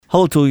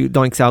Hello to you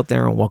Doinks out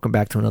there, and welcome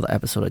back to another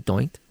episode of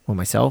Doink'd, where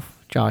myself,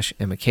 Josh,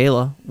 and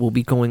Michaela will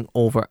be going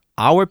over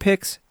our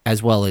picks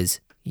as well as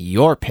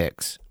your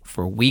picks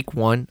for week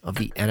 1 of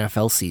the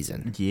NFL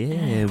season.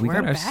 Yeah, we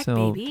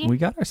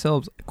got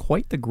ourselves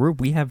quite the group.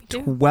 We have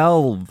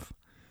 12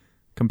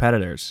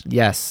 competitors.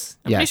 Yes.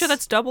 I'm pretty sure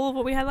that's double of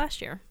what we had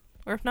last year,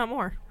 or if not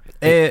more.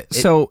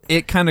 So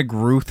it kind of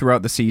grew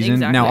throughout the season.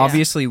 Exactly, now,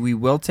 obviously, we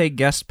will take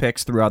guest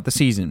picks throughout the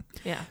season.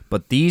 Yeah.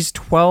 But these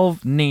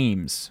 12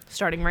 names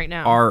starting right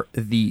now are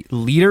the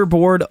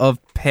leaderboard of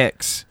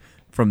picks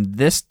from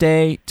this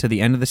day to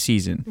the end of the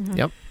season. Mm-hmm.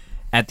 Yep.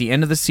 At the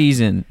end of the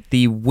season,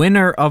 the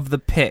winner of the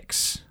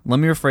picks, let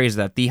me rephrase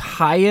that, the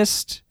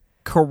highest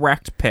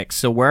correct picks,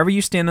 so wherever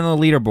you stand on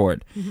the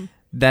leaderboard,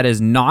 that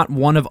is not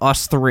one of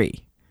us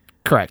three.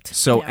 Correct.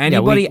 So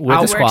anybody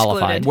we're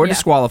disqualified. We're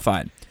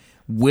disqualified.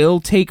 Will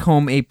take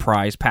home a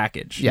prize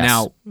package. Yes.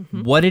 Now,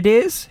 what it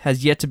is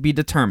has yet to be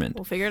determined.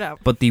 We'll figure it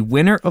out. But the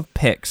winner of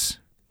picks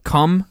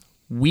come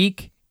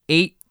week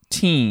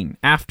 18,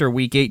 after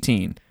week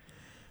 18,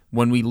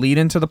 when we lead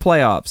into the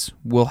playoffs,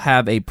 we'll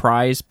have a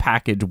prize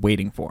package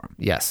waiting for him.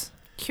 Yes.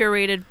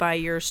 Curated by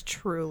yours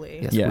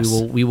truly. Yes.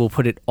 We will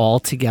put it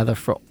all together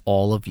for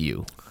all of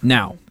you.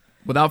 Now,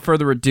 without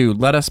further ado,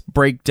 let us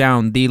break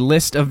down the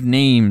list of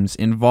names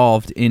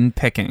involved in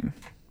picking.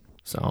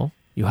 So,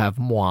 you have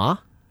moi.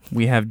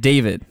 We have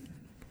David,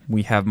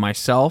 we have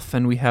myself,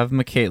 and we have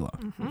Michaela.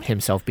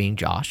 Himself being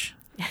Josh.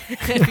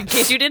 In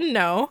case you didn't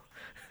know.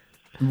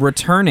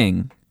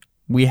 Returning,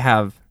 we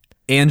have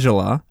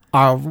Angela,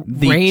 Our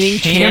the reigning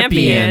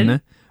champion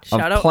of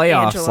Shout out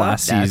playoffs Angela.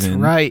 last That's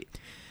season. right.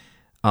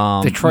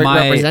 Detroit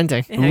my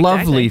representing.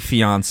 lovely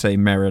fiance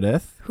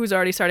Meredith, Who's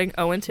already starting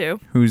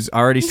 0-2. who's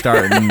already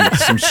starting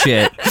some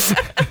shit,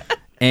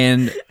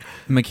 and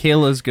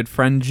Michaela's good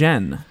friend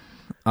Jen.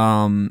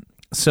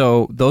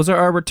 So those are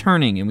our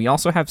returning, and we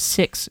also have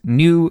 6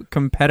 new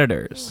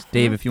competitors.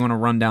 Dave, if you want to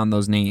run down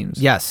those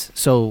names. Yes.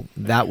 So,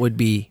 that would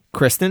be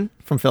Kristen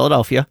from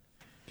Philadelphia.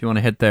 If you want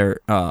to hit their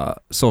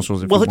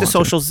socials. We'll hit the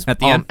socials at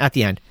the end. At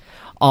the end.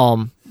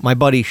 My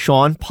buddy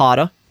Sean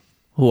Potter,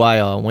 who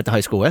I went to high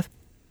school with.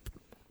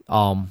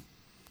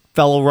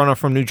 Fellow runner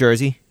from New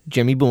Jersey,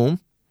 Jimmy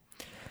Boom.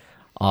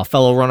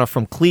 Fellow runner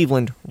from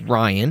Cleveland,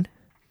 Ryan.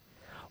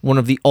 One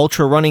of the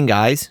ultra running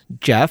guys,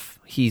 Jeff.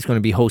 He's going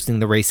to be hosting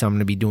the race I'm going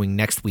to be doing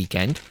next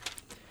weekend.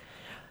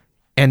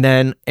 And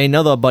then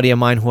another buddy of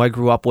mine who I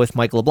grew up with,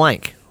 Mike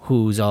LeBlanc,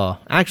 who's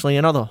actually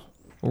another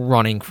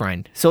running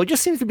friend. So it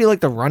just seems to be like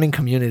the running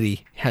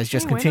community has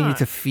just continued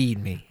to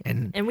feed me.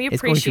 And we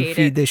it's going to appreciate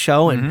feed this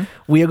show, and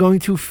we are going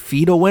to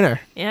feed a winner.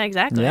 Yeah,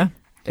 exactly. Yeah.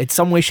 In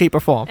some way, shape, or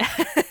form.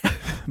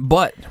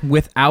 But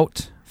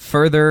without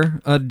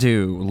further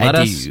ado, let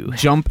us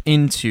jump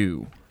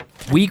into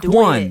week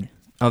 1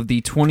 of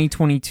the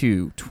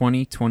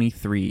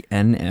 2022-2023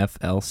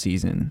 NFL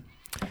season.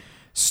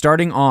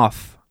 Starting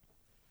off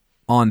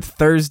on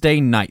Thursday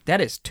night.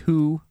 That is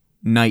 2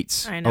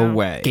 nights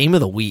away. Game of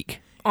the week.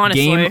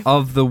 Honestly. Game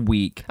of the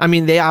week. I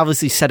mean, they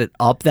obviously set it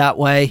up that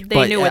way.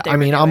 They knew what they were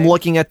doing. I'm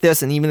looking at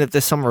this, and even if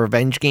there's some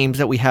revenge games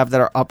that we have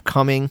that are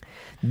upcoming,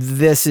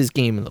 this is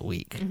game of the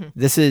week.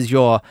 This is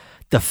your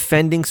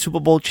defending Super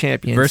Bowl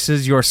champions.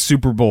 Versus your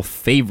Super Bowl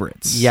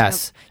favorites.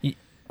 Yes.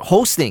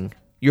 Hosting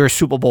your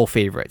Super Bowl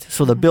favorites.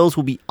 So the Bills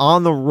will be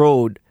on the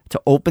road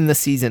to open the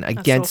season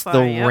against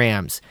the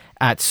Rams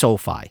at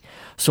SoFi.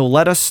 So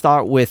let us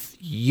start with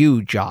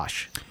you,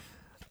 Josh.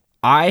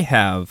 I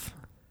have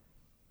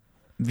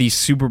the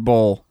Super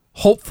Bowl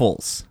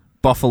hopefuls,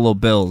 Buffalo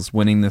Bills,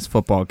 winning this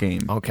football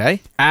game. Okay.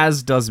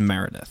 As does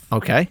Meredith.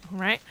 Okay. All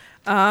right.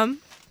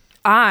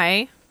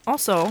 I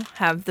also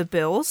have the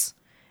Bills,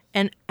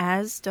 and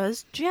as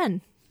does Jen.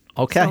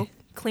 Okay. So,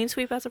 clean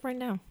sweep as of right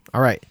now.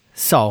 All right.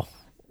 So,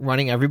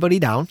 running everybody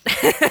down.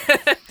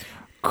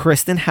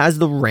 Kristen has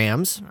the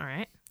Rams. All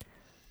right.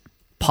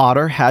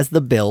 Potter has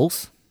the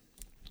Bills.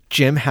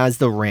 Jim has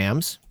the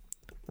Rams.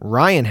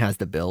 Ryan has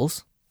the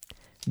Bills.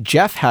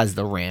 Jeff has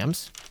the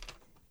Rams.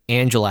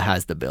 Angela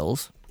has the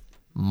Bills.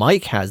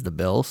 Mike has the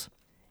Bills.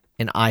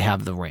 And I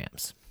have the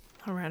Rams.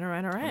 All right.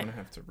 I'm going to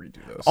have to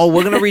redo those. Oh,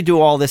 we're going to redo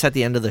all this at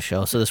the end of the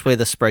show, so this way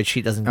the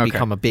spreadsheet doesn't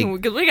become a big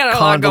Because we got a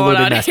lot going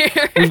on mess. here.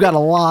 We've got a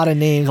lot of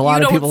names, a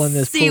lot of people in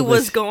this You don't see pool.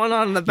 what's going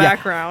on in the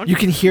background. You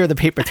can hear the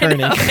paper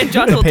turning. And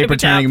John's little Paper tippy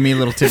tap. turning and me a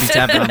little tippy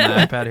tapping on the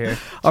iPad here.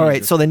 All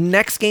right, so the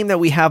next game that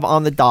we have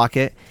on the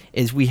docket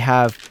is we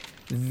have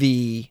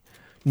the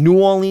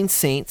New Orleans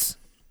Saints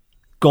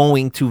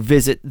going to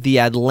visit the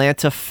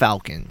Atlanta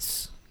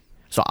Falcons.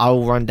 So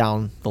I'll run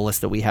down the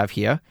list that we have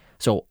here.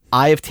 So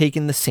I have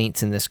taken the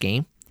Saints in this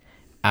game,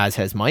 as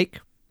has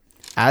Mike,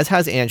 as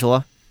has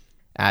Angela,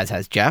 as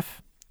has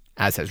Jeff,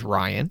 as has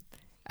Ryan,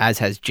 as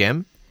has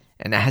Jim,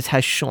 and as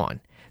has Sean.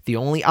 The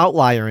only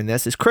outlier in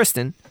this is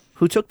Kristen,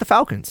 who took the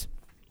Falcons.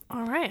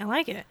 All right, I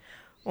like it.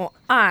 Well,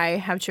 I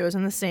have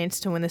chosen the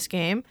Saints to win this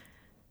game,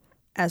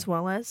 as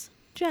well as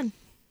Jen.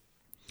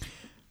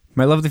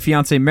 My lovely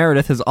fiance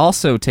Meredith has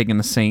also taken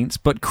the Saints,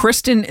 but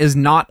Kristen is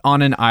not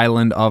on an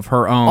island of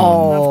her own.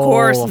 Oh, Of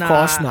course of not.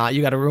 course not.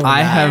 You got to ruin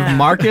I that. have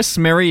Marcus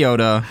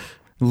Mariota,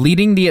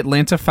 leading the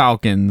Atlanta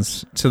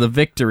Falcons to the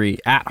victory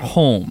at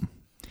home.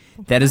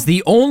 That is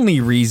the only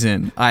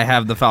reason I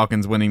have the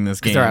Falcons winning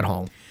this game. They're at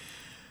home.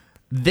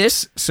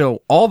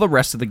 So all the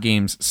rest of the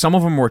games, some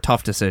of them were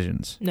tough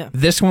decisions. No.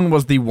 This one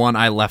was the one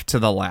I left to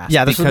the last.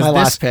 Yeah, this was my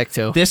last pick,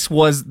 too. This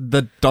was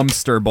the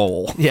dumpster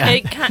bowl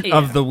Yeah.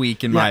 of the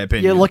week, in my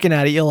opinion. You're looking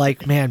at it, you're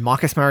like, man,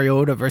 Marcus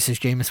Mariota versus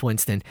Jameis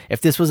Winston.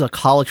 If this was a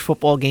college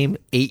football game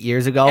 8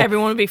 years ago,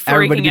 Everyone would be freaking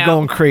everybody would be out.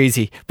 going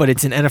crazy. But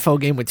it's an NFL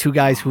game with two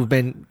guys who've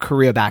been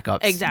career backups.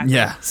 Exactly.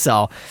 Yeah.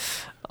 So,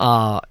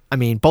 I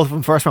mean, both of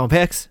them first-round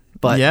picks,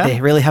 but Yeah. they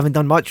really haven't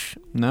done much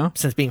No?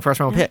 since being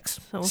first-round picks.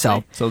 So we'll So,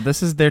 see. So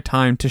this is their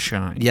time to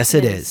shine. yes,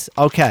 it is.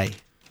 Okay,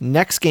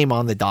 next game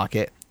on the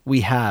docket, we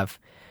have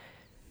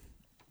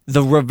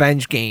the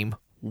Revenge Game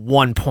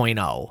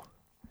 1.0.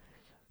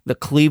 The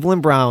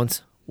Cleveland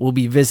Browns will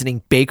be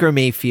visiting Baker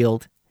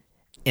Mayfield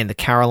and the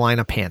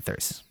Carolina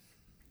Panthers.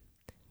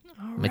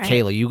 All right.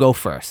 Michaela, you go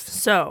first.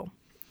 So,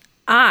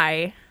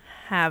 I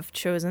have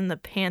chosen the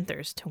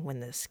Panthers to win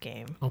this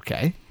game.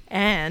 Okay.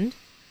 And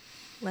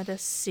let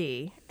us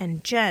see.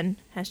 And Jen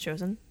has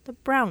chosen the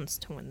Browns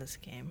to win this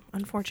game.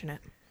 Unfortunate.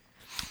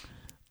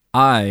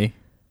 I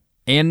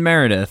and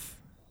Meredith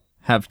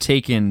have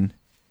taken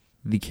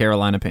the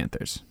Carolina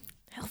Panthers.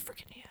 Hell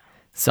freaking yeah.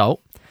 So,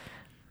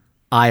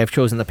 I have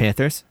chosen the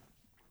Panthers.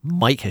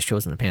 Mike has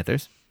chosen the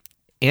Panthers.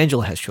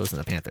 Angela has chosen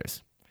the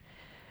Panthers.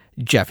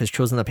 Jeff has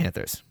chosen the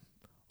Panthers.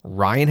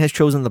 Ryan has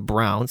chosen the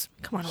Browns.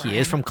 Come on, He Ryan.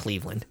 is from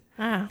Cleveland.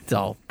 Ah.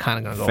 So, kind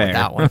of going to go Fair.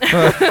 with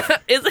that one.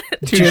 Is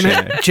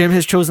it? Jim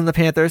has chosen the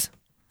Panthers.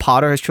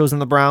 Potter has chosen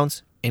the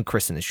Browns. And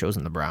Kristen has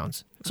chosen the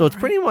Browns. So, it's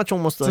pretty much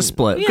almost It's a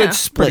split. Yeah. good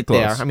split Pretty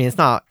there. close. I mean, it's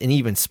not an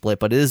even split,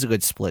 but it is a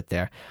good split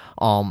there.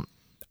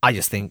 I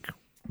just think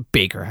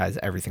Baker has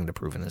everything to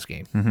prove in this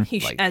game. As he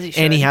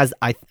should. And he has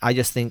I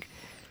just think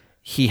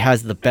he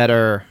has the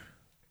better,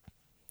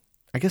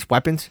 I guess,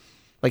 weapons.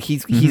 Like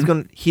he's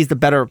the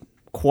better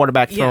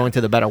quarterback Yeah. throwing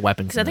to the better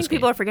weapons. Because I think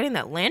people are forgetting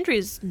that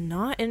Landry's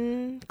not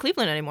in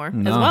Cleveland anymore as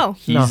No, well.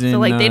 He's No. in, So,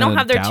 like, they don't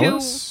have their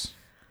Dallas?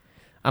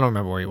 I don't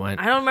remember where he went.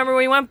 I don't remember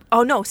where he went.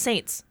 Oh, no,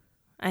 Saints.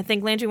 I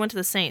think Landry went to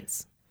the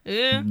Saints.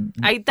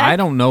 I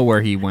don't know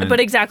where he went. But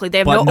exactly. They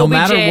have But no no OBJ.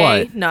 matter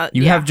what, no,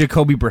 you yeah. have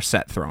Jacoby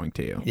Brissett throwing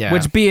to you. Yeah.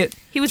 Which, be it,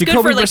 He was good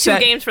Jacoby for, like, 2 Brissett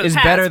games for the is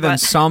Pats, better than but-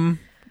 some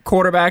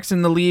quarterbacks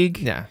in the league.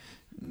 Yeah.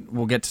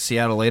 We'll get to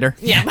Seattle later.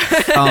 Yeah. But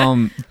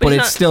he's it's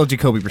not- still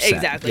Jacoby Brissett.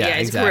 exactly. Yeah, Yeah,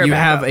 he's exactly. career You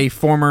backup. have a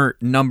former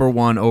number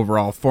 1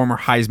 overall, former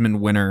Heisman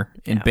winner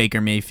in Yeah.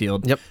 Baker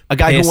Mayfield. Yep. A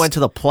guy Pissed who went to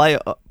the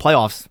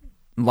playoffs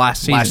last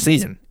season. last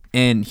season.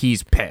 And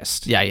he's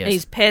pissed. Yeah, he And is.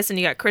 he's pissed, and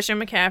you got Christian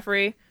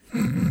McCaffrey.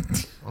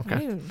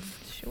 Okay.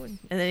 Sure.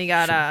 And then you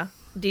got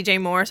DJ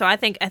Moore. So I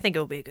think it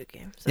will be a good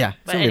game. So, Yeah, it's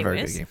but gonna be a very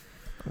anyways, good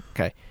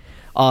game.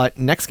 Okay.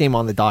 Next game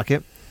on the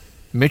docket,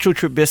 Mitchell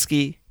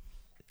Trubisky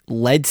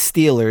led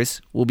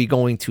Steelers will be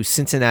going to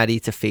Cincinnati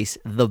to face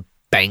the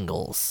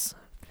Bengals.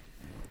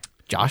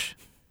 Josh?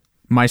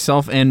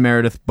 Myself and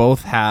Meredith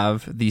both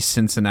have the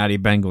Cincinnati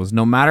Bengals.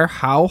 No matter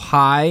how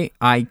high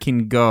I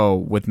can go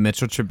with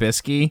Mitchell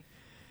Trubisky,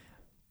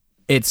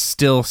 it's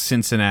still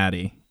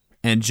Cincinnati.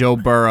 And Joe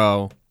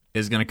Burrow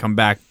is going to come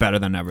back better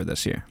than ever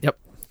this year. Yep.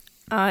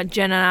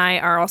 Jen and I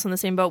are also in the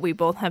same boat. We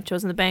both have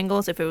chosen the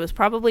Bengals. If it was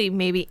probably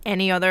maybe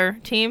any other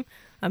team,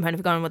 I might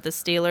have gone with the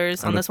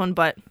Steelers on this one.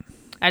 But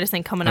I just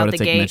think coming I out would the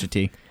have taken gate, Mitchell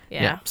T.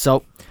 yeah.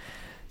 So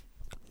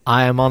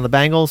I am on the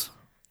Bengals.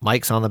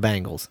 Mike's on the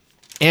Bengals.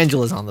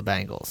 Angela's on the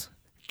Bengals.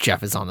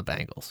 Jeff is on the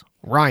Bengals.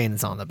 Ryan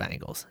is on the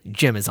Bengals.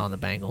 Jim is on the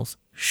Bengals.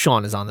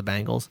 Sean is on the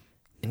Bengals.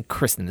 And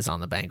Kristen is on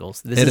the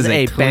Bengals. This It is is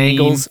a a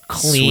Bengals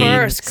clean clean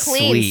First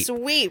clean sweep.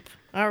 sweep.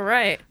 All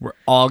right. We're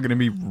all going to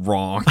be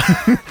wrong.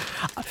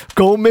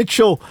 Go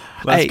Mitchell.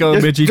 Let's go,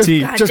 Mitchie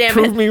T. God Just damn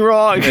prove it. me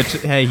wrong.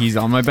 Hey, he's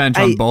on my bench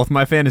Hey, on both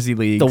my fantasy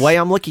leagues. The way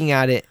I'm looking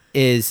at it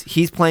is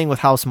he's playing with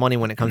house money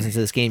when it comes into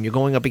this game. You're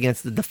going up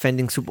against the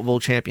defending Super Bowl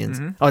champions,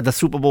 or the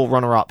Super Bowl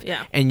runner-up.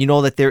 Yeah. And you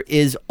know that there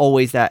is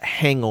always that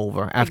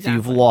hangover after you've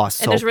Exactly.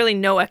 lost. And So there's really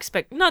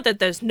not that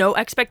there's no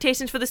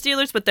expectations for the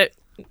Steelers, but that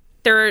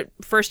their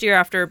first year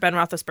after Ben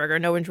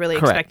Roethlisberger, no one's really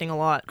Correct. expecting a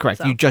lot. correct.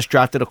 So. You just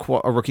drafted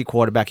a rookie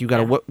quarterback. You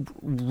got a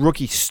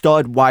rookie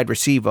stud wide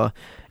receiver.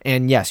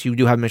 And yes, you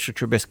do have Mr.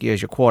 Trubisky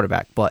as your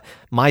quarterback. But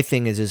my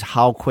thing is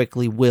how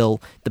quickly will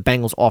the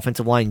Bengals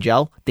offensive line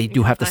gel? They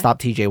do have to stop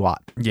TJ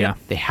Watt. Yeah.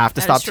 They have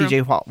to That stop is true.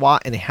 TJ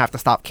Watt, and they have to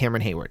stop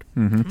Cameron Hayward.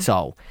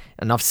 So,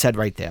 enough said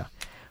right there.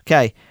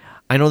 Okay,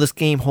 I know this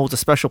game holds a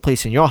special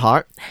place in your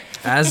heart,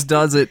 As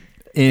does it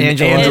in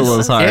Angela's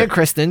Angela's heart. and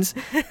Kristen's,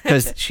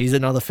 because she's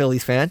another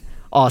Phillies fan.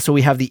 So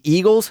we have the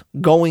Eagles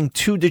going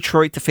to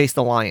Detroit to face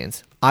the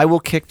Lions. I will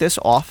kick this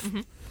off,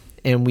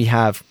 and we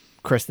have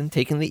Kristen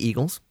taking the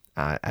Eagles,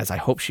 as I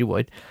hope she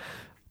would.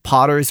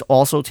 Potter is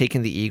also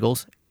taking the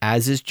Eagles,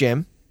 as is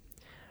Jim,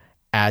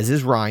 as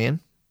is Ryan,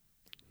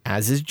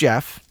 as is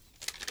Jeff,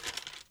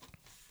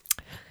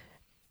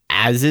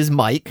 as is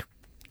Mike.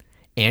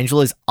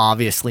 Angela's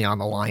obviously on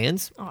the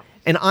Lions, Oh.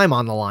 and I'm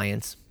on the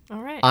Lions.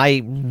 All right.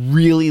 I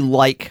really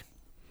like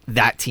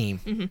that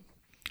team.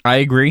 I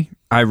agree.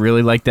 I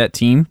really like that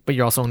team, But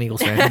you're also an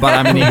Eagles fan. but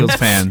I'm an Eagles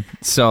fan.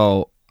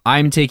 So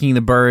I'm taking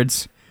the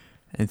Birds.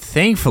 And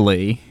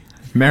thankfully,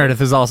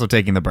 Meredith is also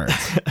taking the Birds.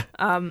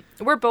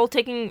 We're both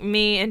taking,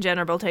 me and Jen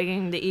are both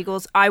taking the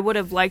Eagles. I would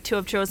have liked to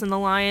have chosen the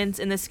Lions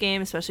in this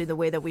game, especially the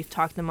way that we've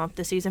talked them up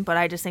this season. But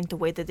I just think the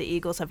way that the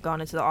Eagles have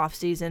gone into the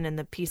offseason and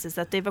the pieces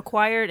that they've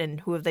acquired and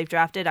who have they've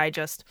drafted, I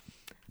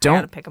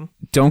gotta pick them.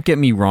 Don't get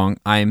me wrong.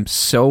 I'm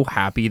so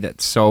happy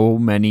that so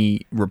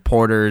many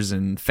reporters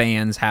and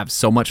fans have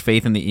so much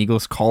faith in the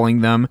Eagles, calling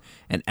them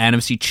an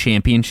NFC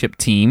Championship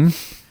team.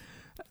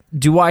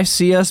 Do I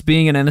see us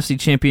being an NFC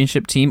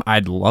Championship team?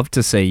 I'd love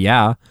to say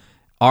yeah.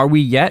 Are we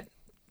yet?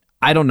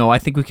 I don't know. I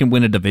think we can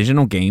win a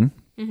divisional game.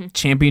 Mm-hmm.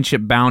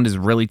 Championship bound is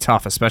really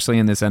tough, especially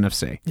in this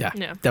NFC. Yeah,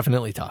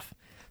 definitely tough.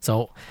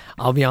 So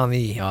I'll be on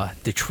the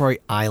Detroit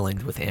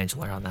Island with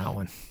Angela on that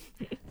one.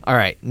 All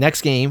right,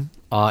 next game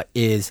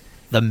is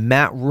the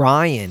Matt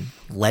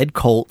Ryan-led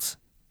Colts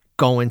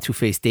going to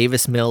face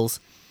Davis Mills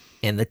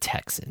and the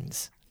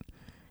Texans.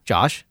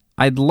 Josh?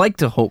 I'd like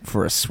to hope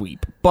for a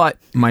sweep, but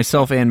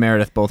myself and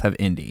Meredith both have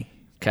Indy.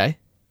 Okay.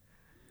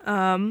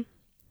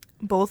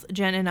 Both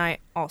Jen and I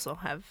also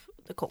have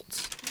the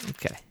Colts.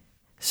 Okay.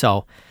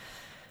 So,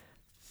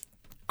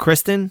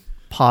 Kristen,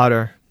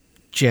 Potter,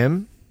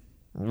 Jim,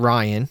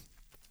 Ryan,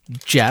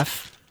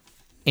 Jeff,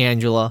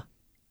 Angela,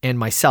 and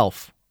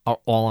myself are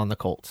all on the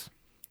Colts.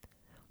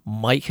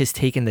 Mike has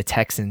taken the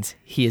Texans.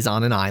 He is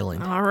on an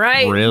island. All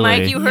right, Really?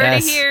 Mike, you heard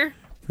Yes. it here.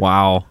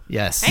 Wow.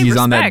 Yes. Hey, He's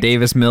on that respect.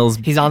 Davis Mills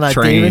He's on that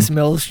train. Davis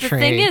Mills The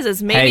train. thing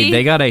is maybe Hey,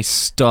 they got a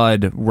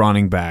stud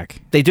running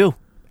back. They do.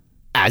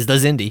 As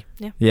does Indy.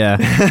 Yeah.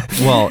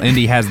 Well,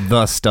 Indy has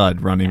the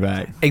stud running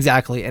back.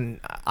 Exactly. And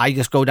I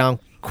just go down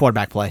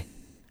quarterback play.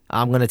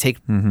 I'm going to take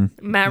Matt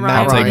Matt Ryan.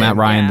 I'll take Matt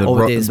Ryan, Yeah.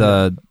 Over Davis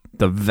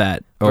the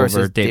vet, Versus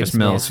over Davis Davis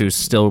Mills, Mills. who's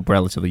still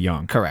relatively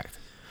young. correct.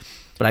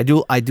 But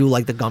I do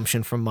like the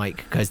gumption from Mike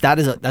because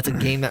that's a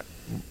game that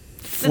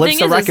flips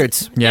the is-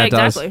 records. Yeah, it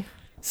does. exactly.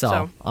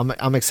 So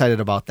I'm excited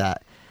about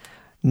that.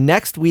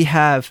 Next, we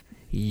have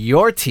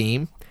your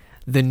team,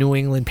 the New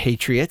England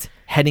Patriots,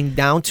 heading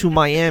down to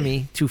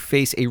Miami to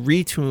face a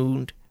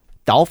retuned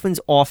Dolphins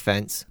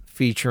offense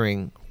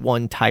featuring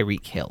one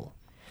Tyreek Hill.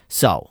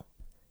 So,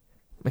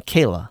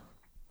 Michaela,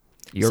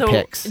 your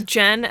picks.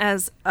 Jen,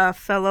 as a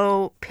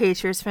fellow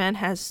Patriots fan,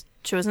 has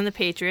chosen the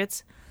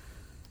Patriots.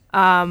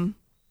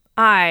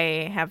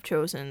 I have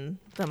chosen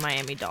the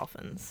Miami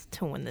Dolphins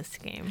to win this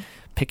game.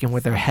 Picking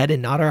with her head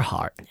and not her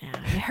heart. Yeah,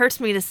 it hurts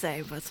me to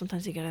say, but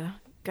sometimes you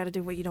gotta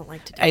do what you don't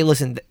like to do. Hey,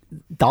 listen,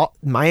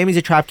 Miami's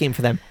a trap game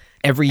for them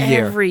every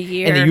year. Every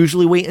year. And they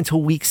usually wait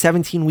until week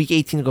 17, week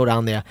 18 to go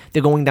down there.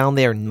 They're going down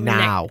there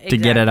now. To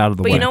get it out of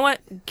the but way. you know what?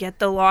 Get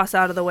the loss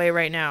out of the way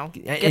right now.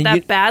 Get and that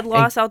you- bad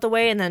loss out the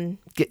way, and then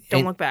don't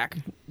and look back.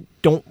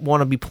 Don't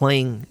want to be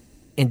playing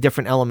in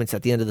different elements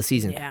at the end of the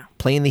season. Yeah.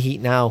 Playing the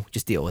Heat now,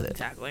 just deal with it.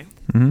 Exactly.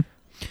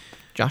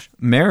 Josh?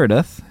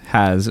 Meredith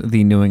has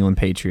the New England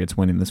Patriots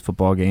winning this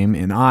football game,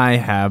 and I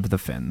have the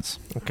Fins.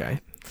 Okay.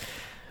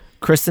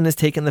 Kristen has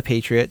taken the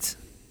Patriots.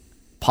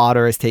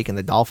 Potter has taken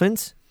the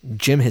Dolphins.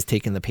 Jim has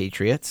taken the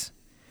Patriots.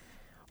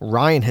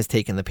 Ryan has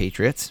taken the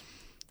Patriots.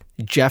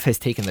 Jeff has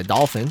taken the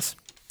Dolphins.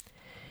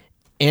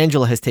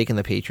 Angela has taken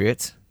the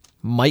Patriots.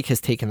 Mike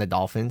has taken the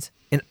Dolphins.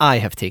 And I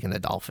have taken the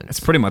Dolphins. It's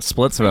pretty much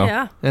Splitsville.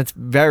 Yeah, That's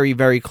very,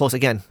 very close.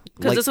 Again,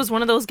 because this was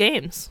one of those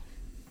games.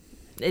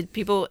 I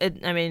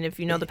mean, if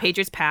you know, the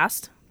Patriots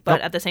passed, but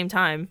Yep. at the same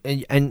time,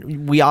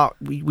 and we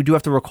do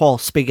have to recall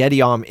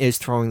Spaghetti Arm is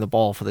throwing the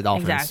ball for the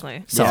Dolphins.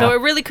 exactly. So So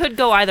it really could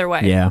go either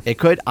way. Yeah. it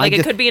could. Like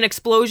it could be an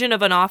explosion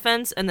of an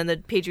offense, and then the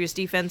Patriots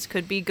defense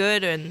could be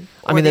good. I mean,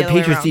 the other way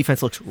Patriots around.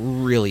 defense looks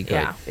really good.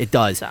 Yeah. It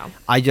does. So.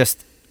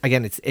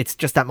 It's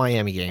just that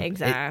Miami game.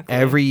 Exactly.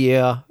 Every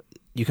year,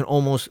 you can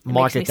almost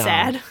mark makes it me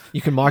down. sad.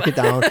 You can mark it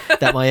down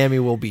that Miami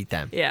will beat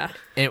them. Yeah,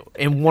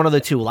 And one of the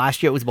two.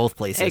 Last year it was both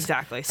places.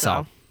 exactly. So,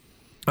 All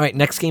right,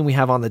 next game we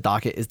have on the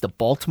docket is the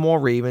Baltimore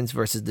Ravens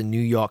versus the New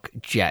York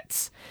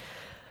Jets.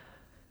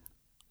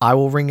 I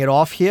will ring it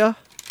off here.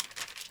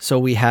 So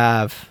we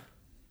have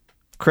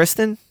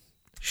Kristen,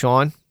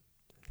 Sean,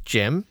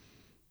 Jim,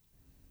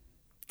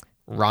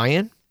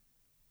 Ryan,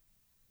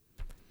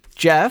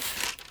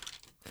 Jeff,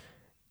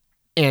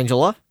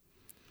 Angela,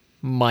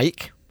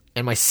 Mike,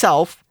 and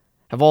myself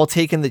have all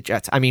taken the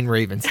Jets. I mean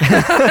Ravens.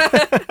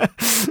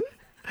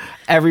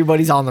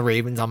 Everybody's on the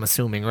Ravens, I'm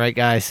assuming, right,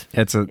 guys?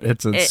 It's a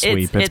sweep. It's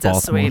it's a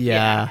Baltimore. sweep.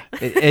 Yeah.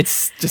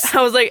 It's just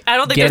I was like, I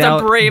don't think Get there's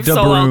out a brave the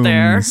soul out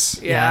there.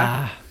 brooms.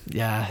 Yeah.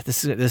 Yeah.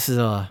 This is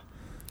a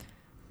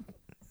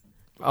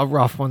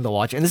rough one to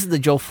watch, and this is the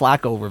Joe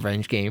Flacco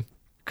revenge game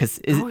because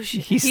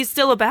He's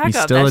still a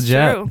backup. still a That's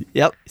Jet. true.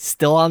 yep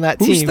still on that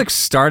Who's team. the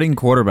starting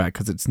quarterback?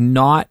 Because it's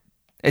not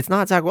It's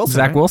not Zach Wilson.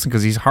 Zach right? Wilson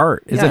because he's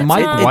hurt. Is Yeah, it it's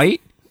Mike not.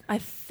 White? I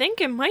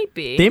think it might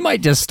be. They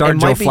might just start It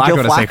Joe might be Joe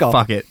Flacco to say, Flacco.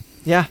 fuck it.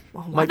 Yeah,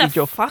 Well, might why be the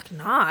Joe. fuck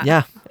not?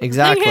 Yeah,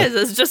 exactly. Thing is,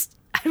 it's just.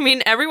 I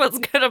mean, everyone's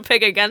gonna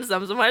pick against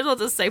them, so might as well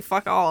just say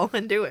fuck all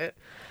and do it.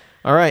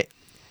 All right.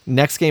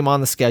 Next game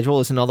on the schedule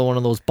is another one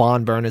of those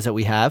bond burners that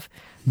we have.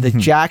 The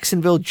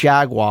Jacksonville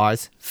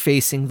Jaguars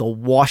facing the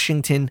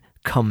Washington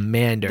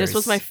Commanders. This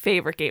was my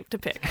favorite game to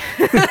pick.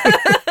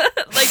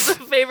 Like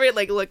the favorite,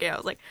 like looking, I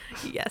was like,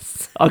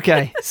 yes.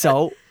 Okay,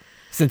 so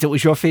since it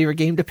was your favorite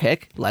game to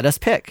pick, let us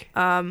pick.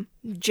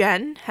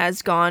 Jen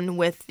has gone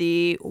with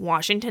the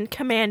Washington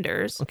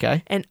Commanders.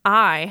 Okay. And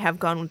I have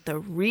gone with the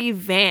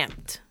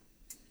revamped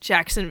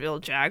Jacksonville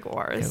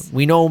Jaguars.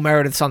 We know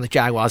Meredith's on the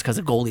Jaguars because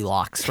of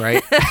Goldilocks,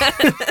 right?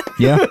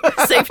 Yeah.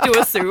 Safe to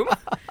assume.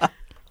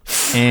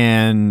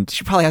 And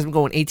She probably has been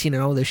going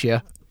 18-0 this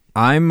year,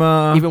 I'm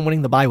even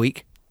winning the bye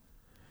week.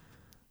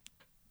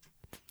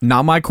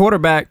 not my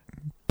quarterback,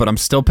 but I'm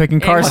still picking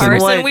And Carson.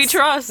 Wentz. Carson we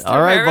trust. All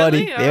right,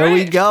 apparently. buddy. All There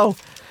we right. go.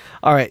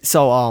 All right,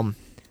 so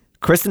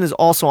Kristen is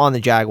also on the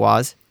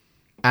Jaguars,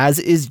 as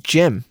is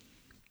Jim.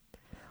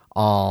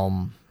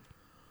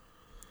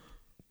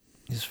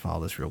 Just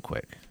follow this real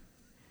quick.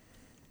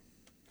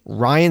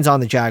 Ryan's on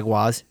the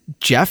Jaguars.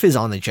 Jeff is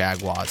on the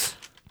Jaguars.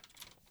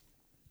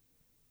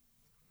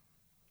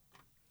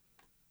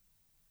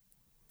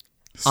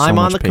 I'm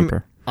on the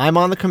paper. I'm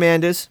on the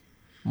Commanders.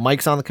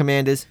 Mike's on the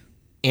Commanders.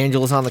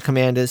 Angela's on the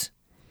Commanders.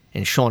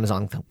 And Sean is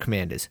on the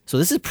Commanders. So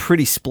this is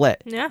pretty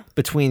split Yeah.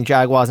 between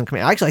Jaguars and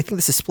Commanders. Actually, I think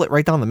this is split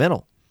right down the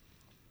middle.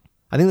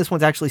 I think this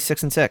one's actually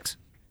 6-6.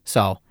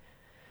 So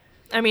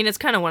I mean, it's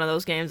kind of one of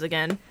those games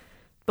again.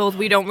 Both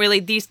we don't really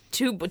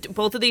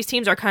both of these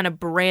teams are kind of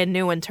brand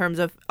new in terms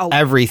of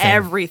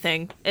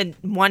Everything. and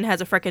one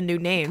has a freaking new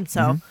name.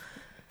 So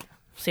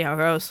see how it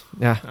goes.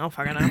 yeah. I don't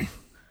fucking know.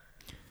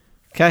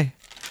 Okay.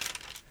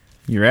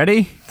 You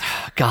ready?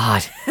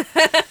 God.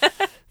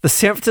 The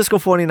San Francisco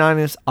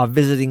 49ers are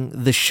visiting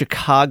the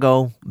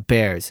Chicago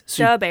Bears.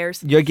 So The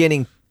Bears. you're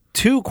getting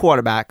two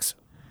quarterbacks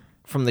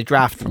from the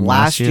draft From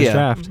last year's year.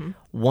 draft.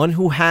 One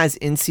who has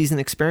in-season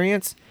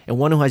experience and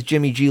one who has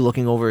Jimmy G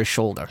looking over his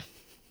shoulder.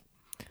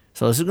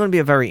 So this is going to be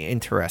a very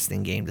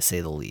interesting game, to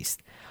say the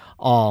least.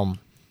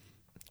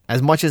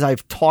 As much as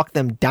I've talked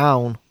them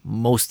down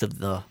most of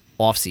the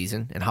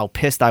offseason and how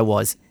pissed I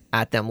was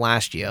at them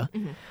last year.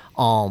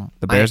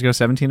 The Bears go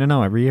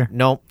 17-0 every year.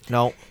 No.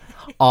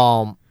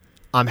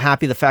 I'm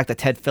happy the fact that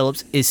Ted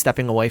Phillips is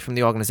stepping away from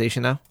the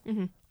organization now.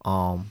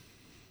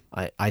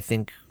 I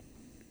think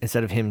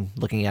instead of him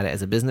looking at it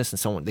as a business and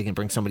someone they can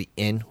bring somebody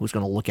in who's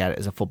going to look at it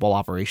as a football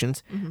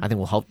operations, I think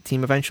will help the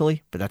team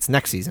eventually. But that's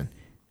next season.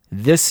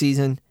 This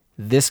season,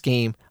 this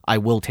game, I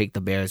will take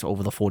the Bears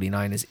over the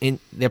 49ers.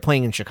 They're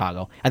playing in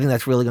Chicago. I think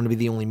that's really going to be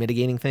the only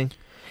mitigating thing.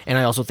 And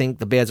I also think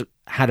the Bears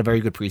had a very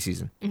good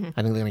preseason. I think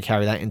they're going to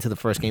carry that into the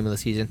first game of the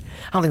season.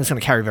 I don't think it's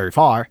going to carry very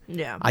far.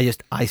 Yeah.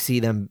 I see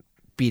them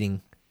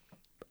beating,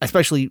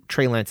 especially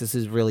Trey Lance. This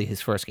is really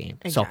his first game.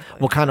 Exactly. So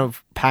what kind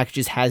of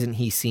packages hasn't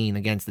he seen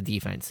against the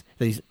defense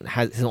that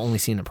he's only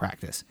seen in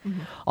practice?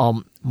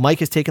 Mike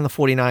has taken the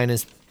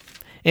 49ers.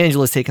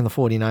 Angela's taken the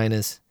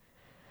 49ers.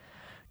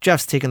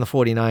 Jeff's taken the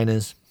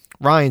 49ers.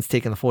 Ryan's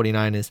taken the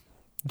 49ers.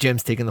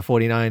 Jim's taken the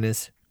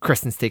 49ers.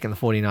 Kristen's taken the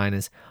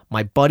 49ers.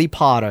 My buddy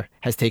Potter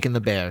has taken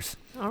the Bears.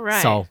 All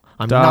right. So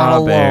I'm Da not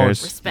alone.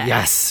 Bears. Respect.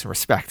 Yes,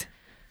 respect.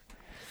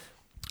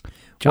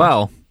 John.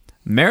 Well,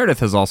 Meredith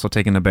has also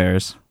taken the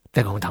Bears.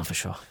 They're going down for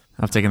sure.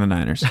 I've taken the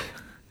Niners.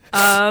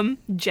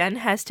 Jen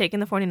has taken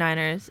the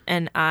 49ers,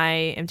 and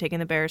I am taking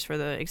the Bears for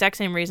the exact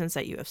same reasons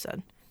that you have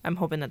said. I'm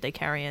hoping that they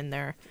carry in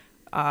their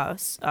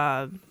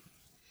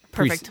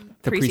perfect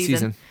The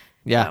preseason.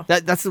 Yeah, So.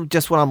 that's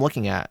just what I'm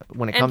looking at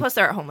when it And comes. plus,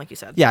 they're at home, like you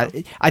said. Yeah,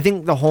 so. I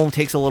think the home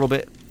takes a little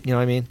bit. You know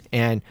what I mean?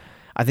 And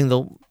I think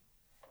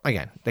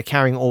they're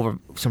carrying over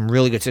some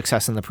really good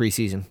success in the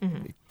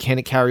preseason. Can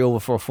it carry over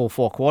for a full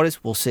 4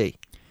 quarters? We'll see.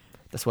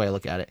 That's the way I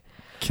look at it.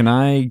 Can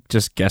I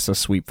just guess a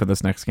sweep for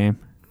this next game?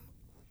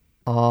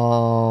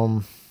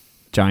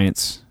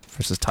 Giants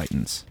versus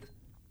Titans.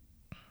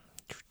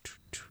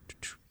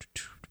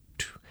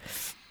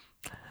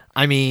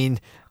 I mean,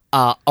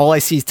 all I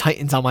see is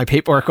Titans on my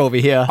paperwork over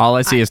here. All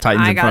I see is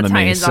Titans I in got front of me.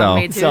 Titans on So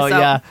me too. So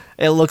yeah,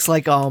 it looks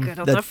like Get out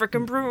the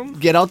freaking broom.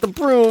 get out the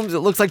brooms. It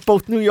looks like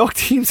both New York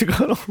teams are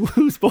gonna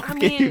lose both I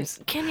mean, games.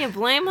 can you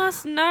blame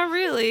us? Not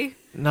really.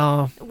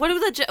 No, What do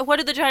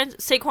the Giants?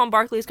 Saquon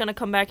Barkley's going to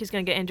come back. He's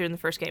going to get injured in the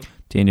first game.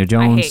 Daniel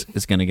Jones hate-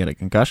 is going to get a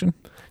concussion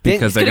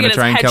because He's they're Gonna going to get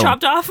try and his head kill him.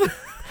 chopped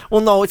off. well,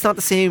 no, it's not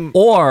the same.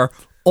 Or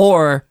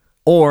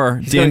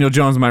Daniel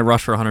Jones might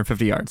rush for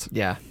 150 yards.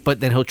 Yeah, but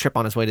then he'll trip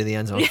on his way to the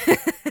end zone.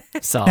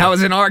 So That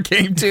was in our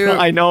game too.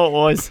 I know it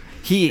was.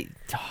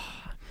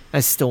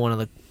 That's still one of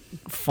the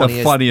The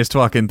funniest. funniest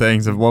fucking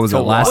things of what was it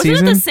So last Wasn't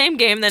season? it the same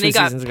game? Then 2 he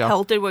got seasons ago.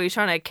 pelted where he's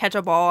trying to catch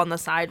a ball on the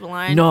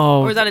sideline.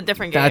 No, or was that a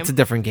different game? That's a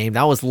different game.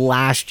 That was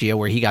last year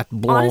where he got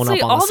blown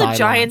Honestly, up on all the the sideline.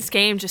 Giants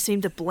games just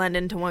seem to blend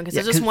into one because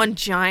Yeah, it's just 'cause one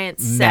giant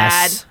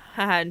mess.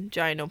 sad,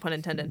 giant, no pun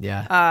intended.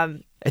 Yeah.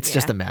 It's yeah.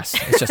 just a mess.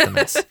 It's just a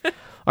mess.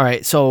 All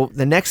right. So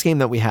the next game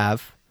that we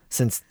have,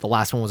 since the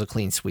last one was a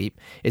clean sweep,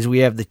 is we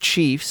have the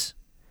Chiefs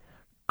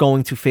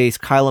going to face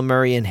Kyler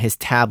Murray and his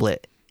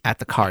tablet at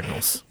the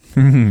Cardinals.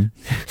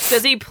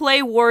 Does he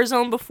play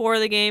Warzone before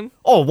the game?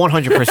 Oh,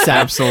 100%.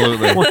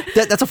 Absolutely.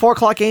 That's a 4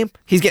 o'clock game.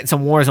 He's getting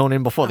some Warzone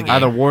in before the game.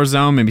 Either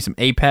Warzone, maybe some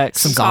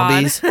Apex. Some God.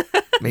 zombies.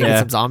 Making Yeah.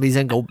 some zombies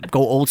in. Go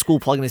old school.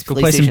 Plugging his Go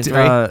play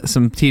PlayStation 3.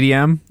 some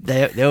TDM.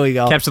 There we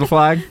go. Capture the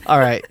flag. All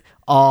right.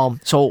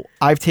 So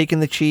I've taken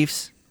the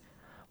Chiefs.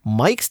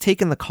 Mike's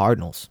taken the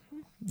Cardinals.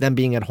 Them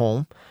being at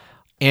home.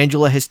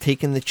 Angela has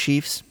taken the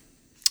Chiefs.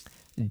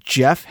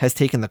 Jeff has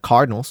taken the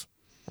Cardinals.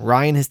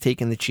 Ryan has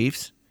taken the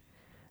Chiefs.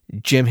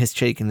 Jim has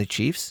taken the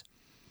Chiefs.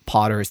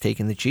 Potter has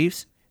taken the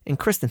Chiefs. And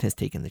Kristen has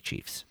taken the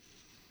Chiefs.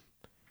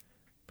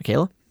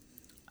 Michaela?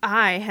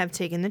 I have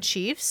taken the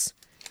Chiefs,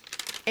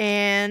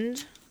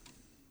 and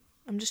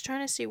I'm just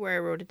trying to see where I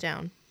wrote it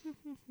down.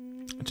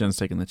 Jen's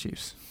taking the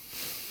Chiefs.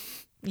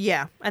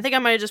 Yeah, I think I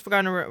might have just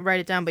forgotten to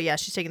write it down, but yeah,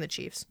 she's taking the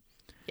Chiefs.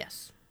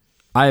 Yes.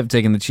 I have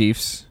taken the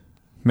Chiefs.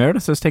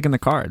 Meredith has taken the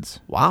Cards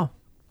Wow.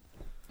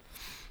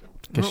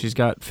 because she's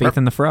got faith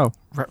in the fro.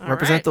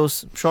 Represent right.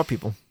 those short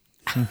people.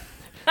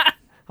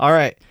 All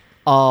right.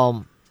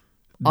 On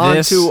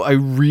This to a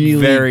really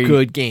very-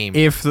 good game.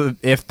 If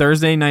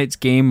Thursday night's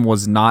game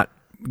was not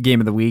game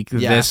of the week,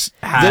 Yeah. this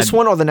had This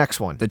one or the next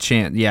one? the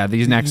chance. Yeah,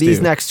 these next These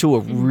two. next two are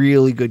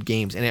really good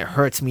games, and it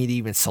hurts me to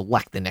even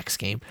select the next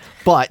game.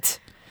 But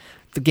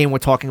the game we're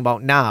talking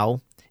about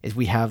now is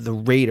we have the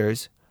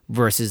Raiders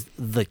versus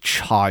the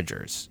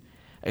Chargers,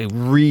 a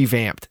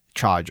revamped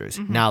Chargers.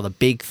 Now, the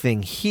big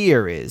thing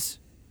here is,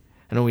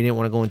 I know we didn't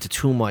want to go into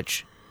too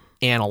much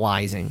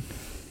analyzing,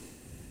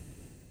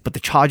 but the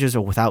Chargers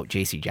are without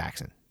J.C.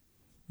 Jackson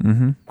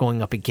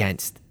going up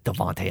against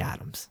Devontae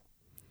Adams.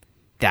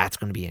 That's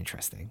going to be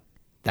interesting.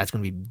 That's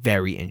going to be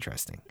very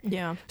interesting.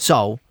 Yeah.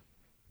 So,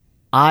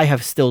 I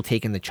have still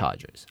taken the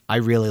Chargers. I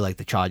really like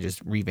the Chargers'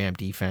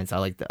 revamped defense. I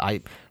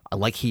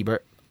like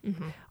Hebert.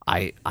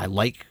 I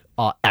like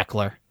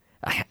Eckler.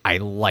 I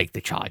like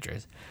the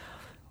Chargers.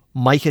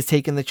 Mike has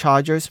taken the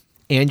Chargers.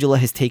 Angela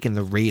has taken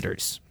the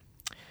Raiders.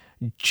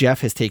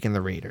 Jeff has taken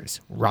the Raiders.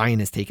 Ryan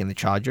has taken the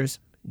Chargers.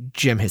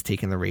 Jim has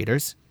taken the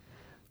Raiders.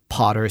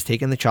 Potter has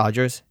taken the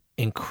Chargers.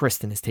 And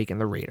Kristen has taken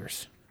the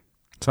Raiders.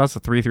 So that's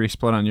a 3-3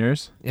 split on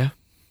yours, Yeah.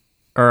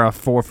 or a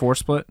 4-4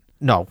 split.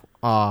 No.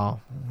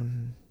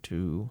 1,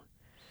 2,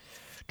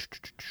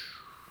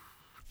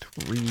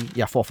 3.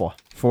 Yeah, 4-4.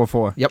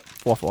 4-4. Yep,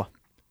 4-4.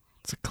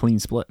 It's a clean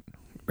split.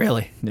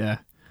 Really? Yeah.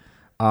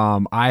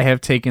 I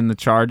have taken the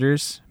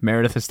Chargers.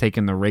 Meredith has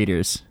taken the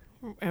Raiders.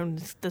 And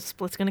the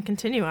split's going to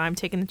continue. I'm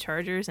taking the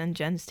Chargers, and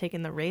Jen's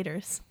taking the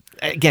Raiders.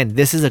 Again,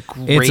 this is a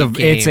great game.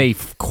 It's a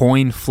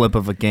coin flip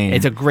of a game.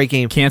 It's a great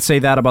game. Can't say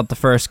that about the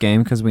first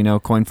game because we know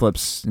coin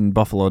flips in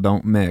Buffalo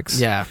don't mix.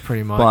 Yeah,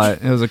 pretty much.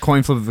 But it was a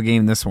coin flip of a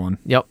game. This one.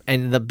 Yep.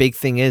 And the big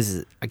thing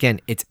is, again,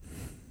 it's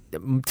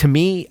to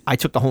me, I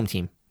took the home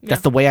team. That's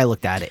Yeah. the way I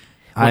looked at it.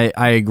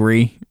 I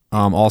agree.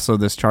 Also,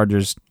 this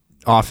Chargers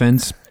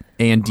offense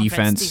and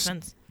defense.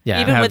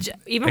 Yeah.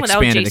 Even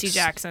without expanded J.C.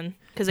 Jackson,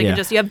 because they Yeah. can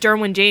just you have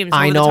Derwin James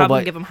I over know, the top but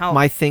and give him help.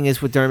 my thing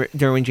is with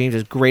Derwin James,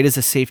 as great as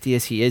a safety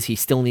as he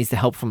still needs the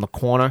help from the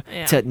corner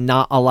to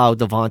not allow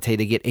Devontae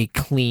to get a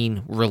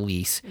clean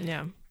release.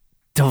 Yeah.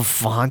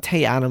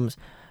 Devontae Adams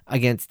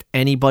against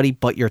anybody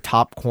but your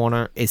top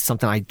corner is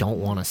something I don't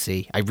want to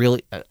see. I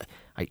really,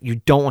 you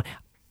don't want.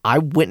 I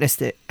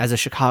witnessed it as a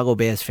Chicago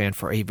Bears fan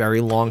for a very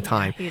long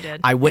time. you did.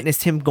 I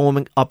witnessed him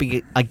going up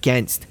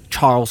against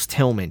Charles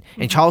Tillman,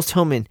 and Charles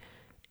Tillman,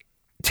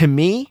 to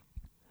me,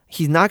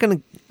 he's not going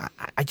to.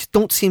 I just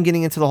don't see him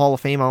getting into the Hall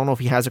of Fame. I don't know if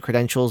he has the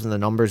credentials and the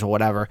numbers or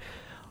whatever,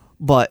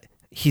 but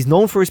he's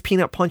known for his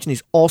peanut punch, and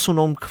he's also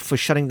known for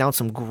shutting down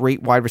some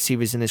great wide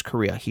receivers in his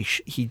career.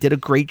 He did a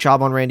great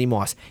job on Randy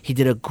Moss. He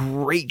did a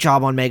great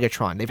job on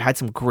Megatron. They've had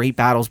some great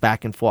battles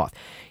back and forth.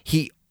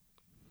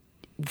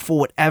 For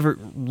whatever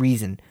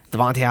reason,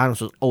 Devontae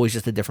Adams was always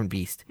just a different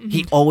beast.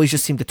 He always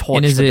just seemed to torch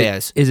And is the it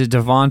Bears.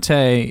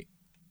 Devontae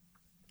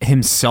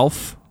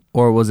himself,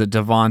 or was it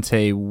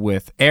Devontae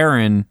with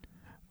Aaron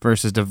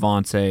versus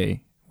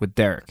Devontae with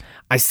Derek?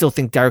 I still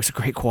think Derek's a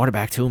great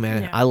quarterback too,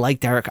 man. Yeah. I like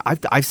Derek.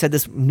 I've said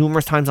this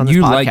numerous times on this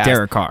You podcast. like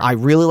Derek Carr. I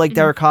really like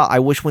Derek Carr. I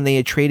wish when they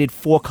had traded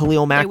for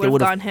Khalil Mack, they would've would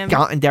gotten have him.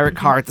 gotten Derek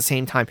Carr at the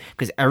same time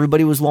because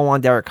everybody was low on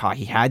Derek Carr.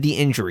 He had the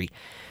injury.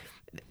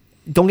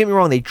 Don't get me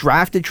wrong, they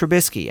drafted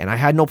Trubisky, and I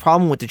had no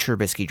problem with the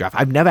Trubisky draft.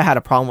 I've never had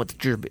a problem with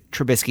the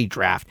Trubisky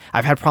draft.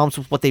 I've had problems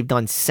with what they've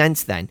done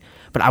since then,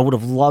 but I would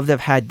have loved to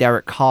have had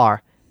Derek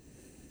Carr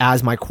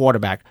as my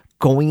quarterback.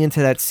 Going into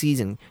that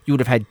season, you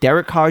would have had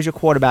Derek Carr as your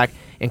quarterback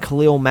and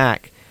Khalil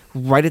Mack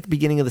right at the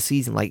beginning of the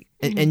season.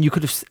 And you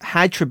could have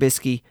had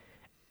Trubisky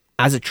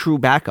as a true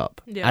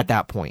backup at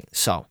that point.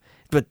 So,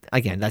 but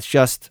again, that's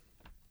just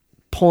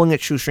pulling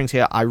at shoestrings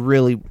here. I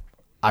really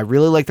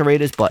like the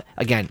Raiders, but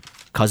again,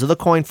 because of the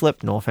coin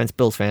flip, no offense,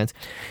 Bills fans,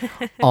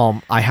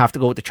 I have to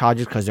go with the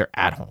Chargers because they're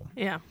at home.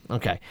 Yeah.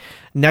 Okay.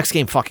 Next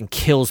game fucking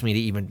kills me to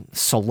even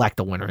select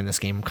a winner in this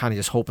game. I'm kind of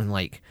just hoping,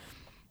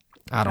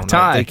 I don't know,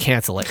 tie. they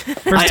cancel it.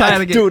 First tie of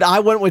the game. Dude, I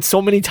went with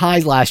so many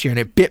ties last year, and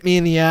it bit me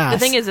in the ass. The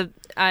thing is,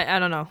 I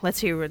don't know. Let's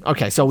hear it.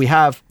 Okay, so we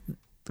have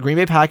the Green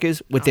Bay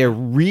Packers with their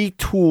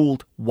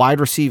retooled wide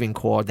receiving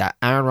core that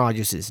Aaron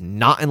Rodgers is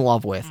not in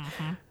love with.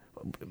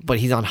 But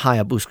he's on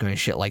Hayabusa and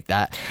shit like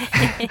that.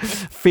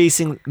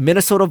 Facing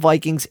Minnesota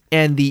Vikings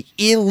and the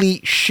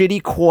elite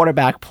shitty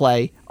quarterback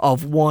play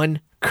of one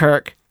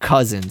Kirk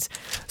Cousins.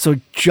 So,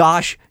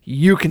 Josh,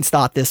 you can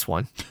start this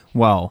one.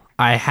 Well,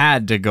 I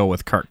had to go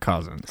with Kirk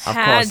Cousins.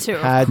 Had to.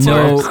 Had to.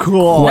 No Of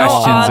course. No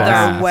questions other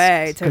asked.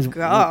 way to 'Cause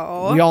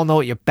go. We all know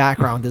what your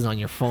background is on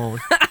your phone.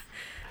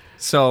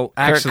 So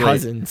actually,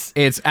 Cousins.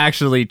 it's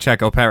actually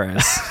Checo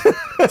Perez.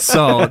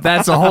 So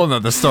that's a whole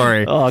nother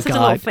story. Oh, Such a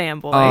little God.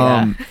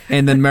 fanboy.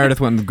 And then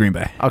Meredith went with Green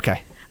Bay.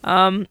 Okay.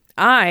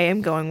 I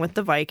am going with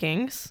the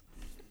Vikings.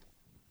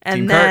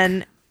 And Team Kirk.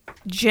 then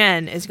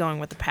Jen is going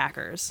with the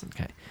Packers.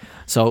 Okay.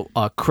 So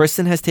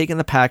Kristen has taken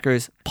the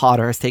Packers,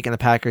 Potter has taken the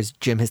Packers,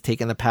 Jim has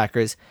taken the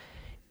Packers,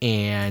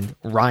 and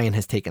Ryan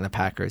has taken the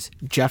Packers.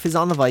 Jeff is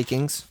on the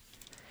Vikings.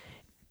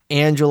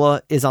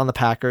 Angela is on the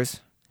Packers.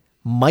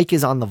 Mike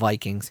is on the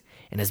Vikings.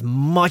 And as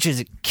much as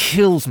it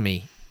kills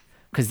me,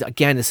 because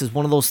again, this is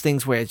one of those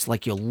things where it's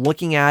like you're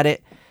looking at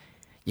it,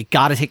 you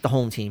got to take the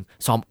home team.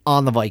 So I'm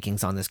on the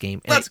Vikings on this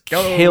game. And Let's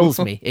go. Kills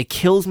me. It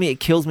kills me. It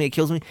kills me. It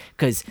kills me.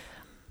 Because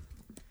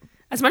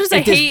As much as I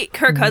If there's hate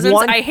Kirk Cousins,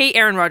 one- I hate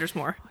Aaron Rodgers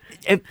more.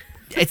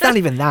 it's not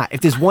even that.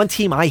 If there's one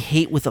team I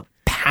hate with a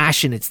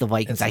passion, it's the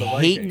Vikings. I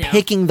hate Vikings.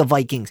 picking the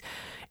Vikings.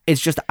 It's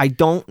just I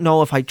don't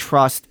know if I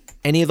trust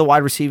any of the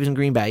wide receivers in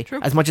Green Bay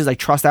as much as I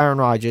trust Aaron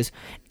Rodgers.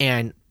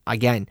 And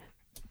again,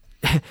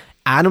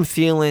 Adam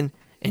Thielen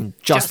and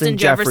Justin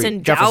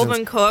Jefferson, Jefferson's-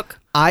 Dalvin Cook.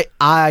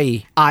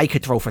 I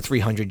could throw for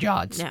 300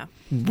 yards. Yeah.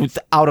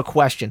 Without a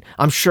question.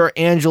 I'm sure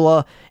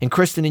Angela and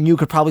Kristen and you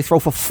could probably throw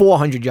for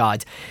 400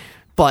 yards.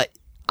 But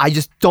I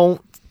just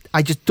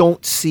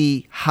don't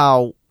see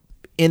how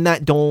in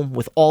that dome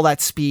with all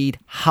that speed,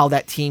 how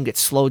that team gets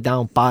slowed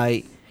down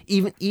by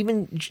even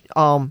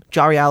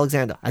Jari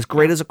Alexander. As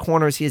great as a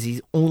corner as he is,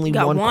 he's only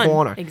Got one one.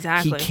 corner.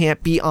 Exactly. He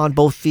can't be on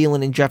both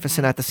Thielen and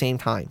Jefferson at the same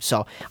time.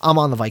 So I'm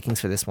on the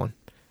Vikings for this one.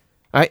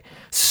 All right.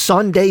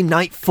 Sunday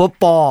night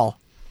football.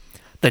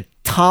 The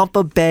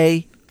Tampa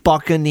Bay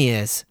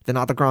Buccaneers. They're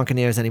not the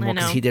Gronkaneers anymore I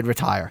know. because he did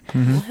retire.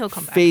 Well, he'll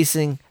come back.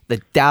 Facing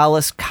the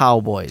Dallas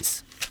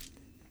Cowboys.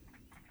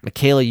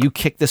 Michaela, you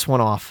kick this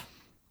one off.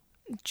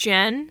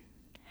 Jen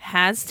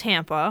has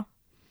Tampa,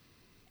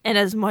 and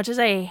as much as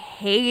I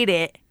hate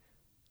it,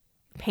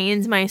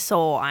 pains my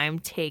soul, I'm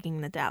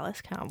taking the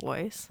Dallas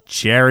Cowboys.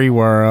 Jerry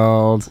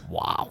World.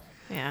 Wow.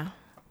 Yeah.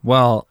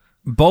 Well,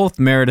 both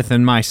Meredith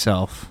and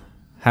myself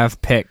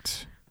have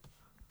picked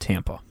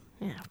Tampa.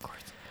 Yeah, of course.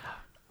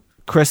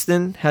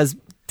 Kristen has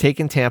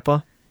taken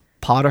Tampa.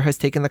 Potter has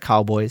taken the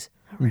Cowboys.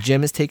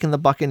 Jim has taken the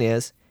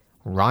Buccaneers.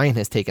 Ryan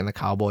has taken the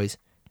Cowboys.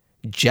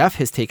 Jeff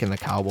has taken the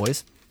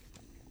Cowboys.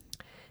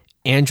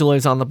 Angela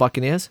is on the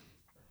Buccaneers.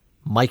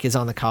 Mike is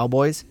on the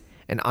Cowboys.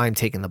 And I'm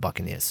taking the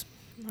Buccaneers.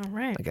 All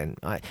right. Again,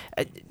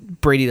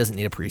 Brady doesn't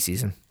need a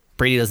preseason.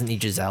 Brady doesn't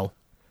need Giselle.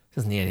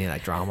 Doesn't need any of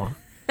that drama.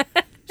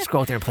 Just go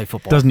out there and play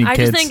football. Doesn't need I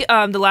kids. just think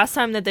the last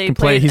time that they Can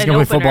play, played he's an going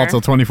to play football opener-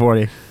 till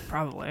 2040.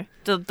 Probably.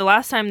 The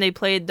last time they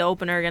played the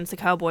opener against the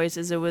Cowboys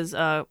it was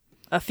a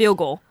field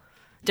goal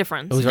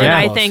difference. It was And very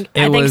I close. think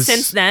It was-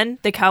 since then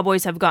the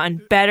Cowboys have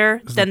gotten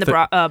better than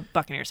the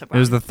Buccaneers have It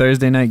was gotten. the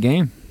Thursday night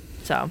game.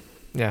 So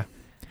Yeah.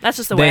 that's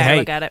just the way I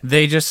look at it.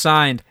 They just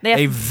signed They have-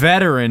 a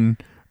veteran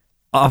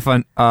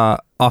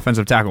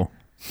offensive tackle,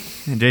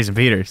 Jason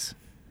Peters.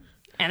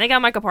 And they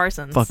got Micah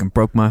Parsons. Fucking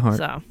broke my heart.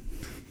 So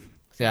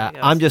Yeah.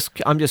 There he goes.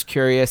 I'm just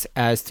curious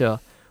as to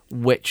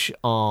which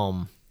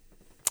oh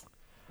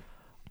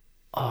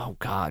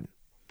God.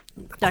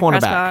 Dak Cornerback.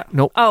 Prescott.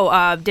 Nope.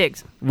 Oh,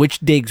 Diggs. Which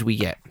Diggs we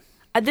get.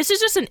 This is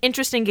just an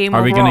interesting game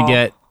Are we overall. going to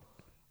get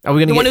Are we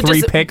going The to one get who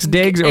three just- picks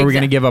Diggs, or are we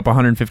going to Exact- give up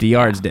 150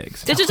 yards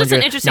Diggs? This is just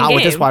an interesting Not game.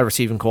 with this wide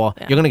receiving core.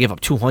 Yeah. You're going to give up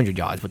 200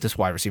 yards with this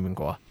wide receiving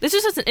core. This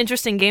is just an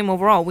interesting game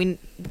overall.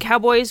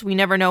 Cowboys, we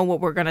never know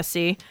what we're gonna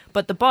see,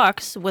 but the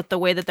Bucks, with the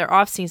way that their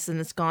offseason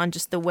is gone,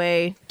 just the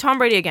way Tom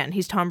Brady again,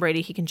 he's Tom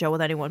Brady, he can gel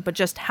with anyone, but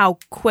just how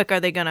quick are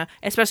they gonna,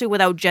 especially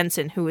without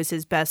Jensen, who is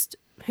his best,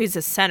 he's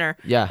his center,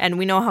 Yeah. and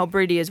we know how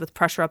Brady is with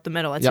pressure up the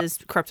middle. It's Yep. his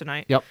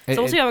kryptonite. Yep.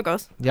 So we'll see how it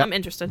goes. Yep. I'm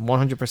interested.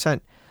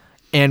 100%.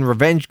 And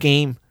revenge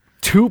game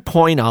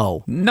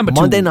 2.0. Number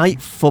 2. Monday Night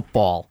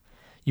Football.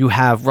 You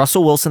have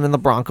Russell Wilson and the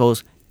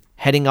Broncos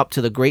heading up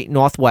to the Great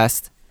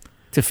Northwest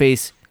to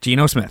face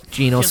Geno Smith.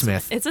 Geno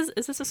Smith. Is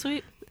this a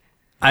sweep?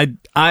 I'm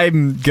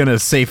going to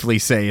safely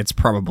say it's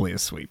probably a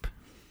sweep.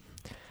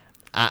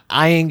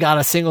 I ain't got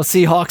a single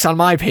Seahawks on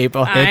my paper.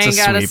 I It's a ain't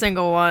got a sweep.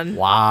 single one.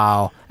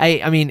 Wow.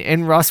 Hey, I mean,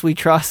 in Russ we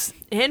trust.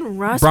 In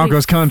Russ,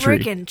 Broncos we country.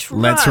 freaking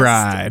trust. Let's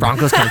ride.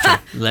 Broncos country.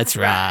 Let's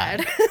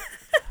ride.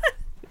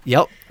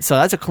 Yep. So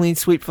that's a clean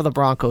sweep for the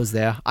Broncos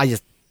there.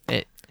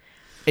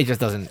 It just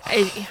doesn't.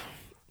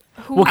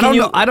 Who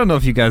I don't know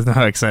if you guys know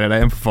how excited I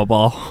am for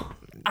football. For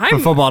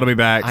I'm football to be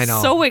back. I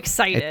know. so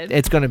excited.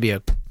 It's going to be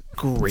a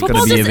great.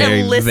 Football be a just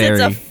very, elicits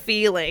a very-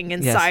 feeling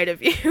inside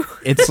of you.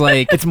 It's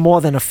like It's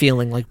more than a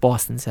feeling, like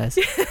Boston says.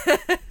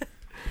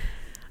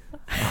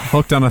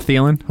 hooked on a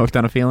feeling. Hooked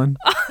on a feeling.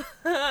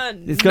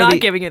 It's gonna Not be.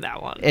 giving you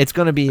that one. It's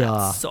going to be.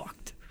 Sucked.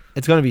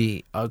 It's going to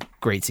be a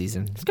great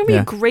season. It's gonna be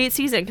Yeah. a great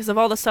season because of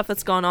all the stuff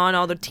that's gone on.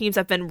 All the teams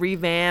have been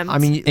revamped. I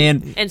mean,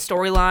 And and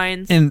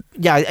storylines.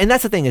 yeah, and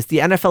that's the thing is the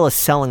NFL is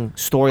selling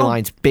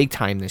storylines big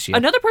time this year.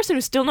 Another person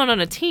who's still not on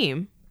a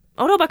team,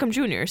 Odell Beckham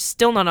Jr. is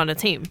still not on a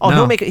team. Oh,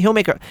 No. he'll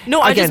make a.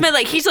 No, I again,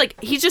 just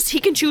meant he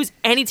can choose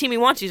any team he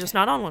wants. He's just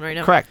not on one right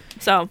now. correct.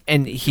 So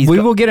And We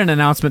will get an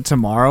announcement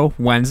tomorrow,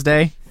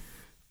 Wednesday.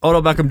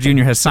 Odell Beckham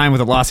Jr. has signed with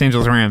the Los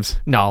Angeles Rams.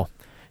 no,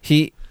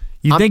 he.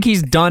 You think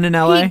he's done in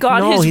LA? he got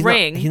no, his he's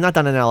ring. Not, he's not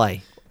done in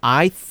L.A.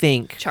 I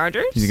think.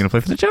 Chargers. He's going to play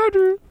for the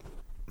Chargers.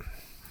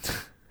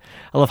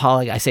 I love how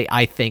I say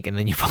I think, and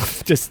then you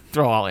both just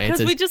throw out Because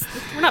answers.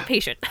 we're not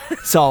patient.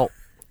 So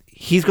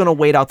he's gonna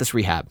wait out this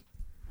rehab.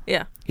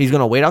 Yeah. He's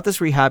gonna wait out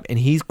this rehab, and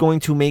he's going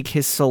to make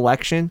his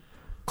selection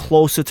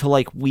closer to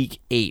like week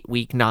 8,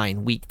 week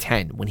 9, week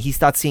 10, when he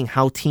starts seeing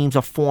how teams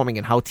are forming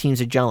and how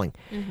teams are gelling.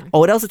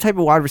 Odell's the type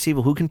of wide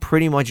receiver who can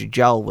pretty much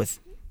gel with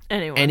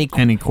Anyway.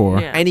 Any core.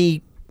 Yeah.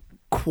 any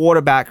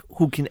quarterback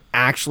who can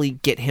actually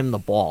get him the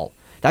ball.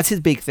 That's his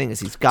big thing. Is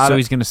he's got. So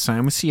he's going to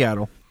sign with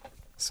Seattle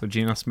so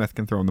Geno Smith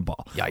can throw him the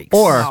ball. Yikes.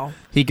 Or Wow.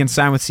 he can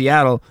sign with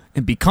Seattle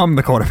and become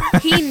the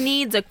quarterback. He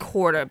needs a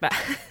quarterback.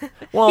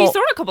 Well, He's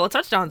thrown a couple of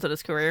touchdowns in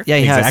his career. yeah,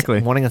 he Exactly.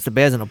 has one against the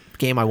Bears in a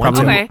game I went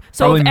Probably, to. Okay,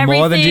 so probably if more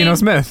than everything- Geno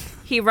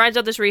Smith. He rides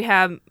out this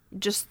rehab.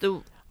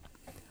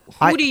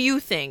 Who do you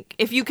think,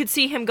 if you could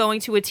see him going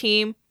to a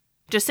team,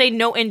 just say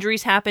no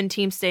injuries happen,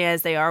 teams stay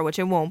as they are, which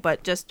it won't,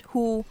 but just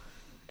who,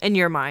 in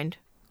your mind,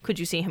 could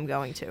you see him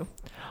going to?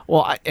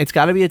 Well, it's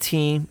got to be a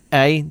team,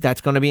 A, that's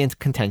going to be in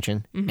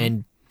contention,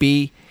 and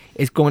B,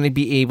 is going to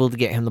be able to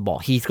get him the ball.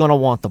 He's going to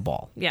want the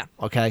ball. Yeah.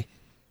 Okay?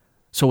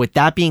 So with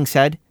that being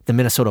said, the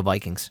Minnesota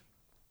Vikings.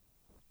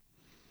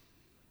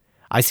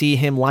 I see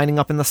him lining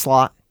up in the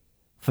slot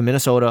for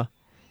Minnesota,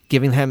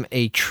 giving him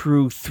a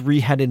true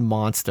three-headed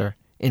monster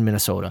in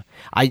Minnesota.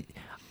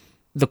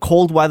 The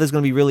cold weather is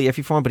going to be really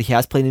iffy for him, but he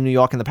has played in New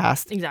York in the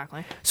past.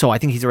 Exactly. So I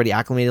think he's already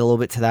acclimated a little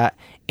bit to that.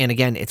 And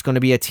again, it's going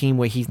to be a team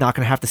where he's not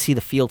going to have to see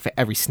the field for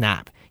every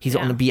snap. He's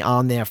going to be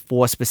on there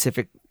for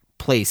specific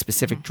plays,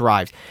 specific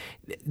drives.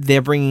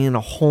 They're bringing in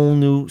a whole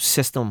new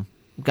system.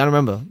 Got to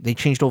remember, they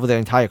changed over their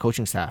entire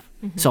coaching staff.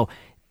 So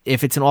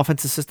if it's an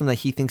offensive system that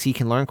he thinks he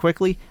can learn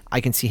quickly,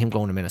 I can see him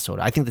going to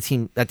Minnesota. I think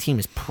that team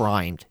is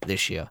primed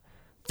this year.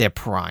 They're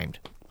primed.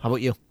 How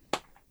about you?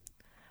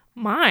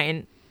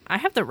 Mine, I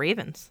have the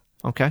Ravens.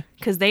 Okay.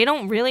 Because they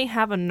don't really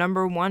have a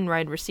number one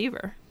wide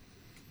receiver.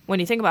 When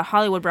you think about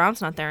Hollywood Brown's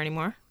not there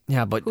anymore.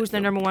 Yeah, but Who's their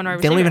number one wide they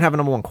receiver? don't even have a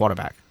number one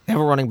quarterback. They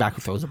have a running back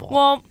who throws the ball.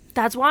 Well,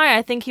 that's why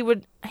I think he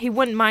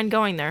wouldn't mind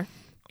going there.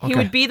 He Okay.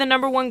 would be the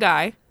number one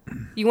guy.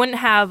 You wouldn't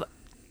have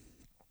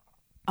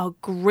a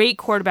great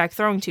quarterback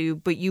throwing to you,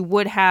 but you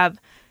would have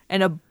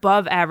an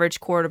above average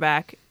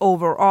quarterback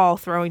overall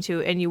throwing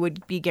to, and you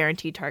would be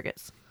guaranteed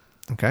targets.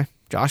 Okay.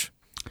 Josh?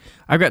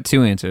 I've got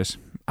two answers.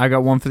 I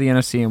got one for the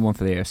NFC and one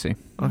for the AFC.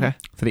 Okay.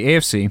 For the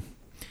AFC,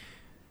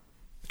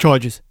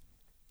 Charges.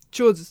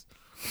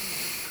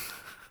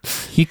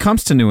 he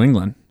comes to New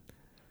England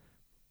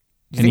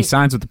and he think-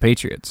 signs with the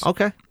Patriots.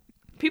 Okay.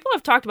 People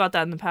have talked about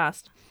that in the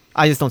past.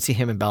 I just don't see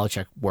him and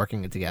Belichick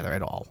working together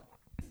at all.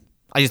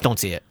 I just don't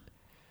see it.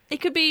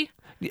 It could be.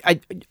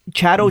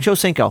 Chad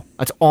Ochocinco.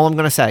 That's all I'm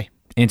going to say.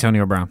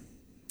 Antonio Brown.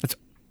 That's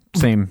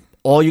Same.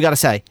 all you got to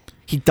say.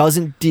 He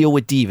doesn't deal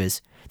with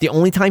divas. The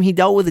only time he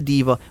dealt with a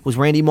diva was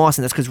Randy Moss,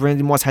 and that's because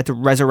Randy Moss had to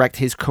resurrect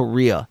his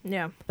career.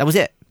 Yeah. That was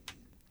it.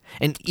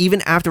 And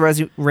even after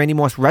Randy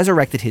Moss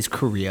resurrected his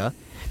career,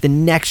 the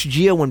next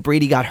year when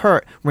Brady got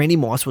hurt, Randy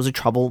Moss was a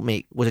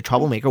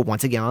troublemaker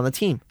once again on the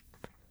team.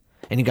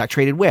 And he got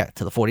traded where?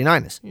 To the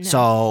 49ers. No.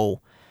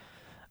 So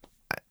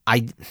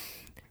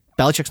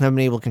Belichick's never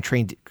been able to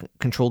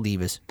control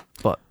divas.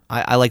 But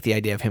I like the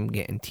idea of him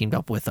getting teamed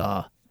up with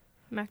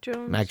Mac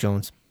Jones. Mac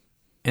Jones.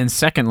 And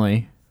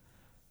secondly,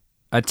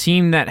 a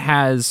team that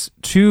has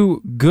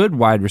two good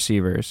wide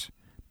receivers,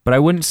 but I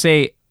wouldn't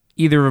say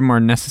either of them are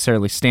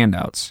necessarily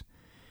standouts.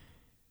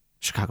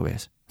 Chicago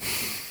Bears.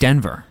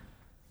 Denver.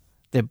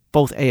 They're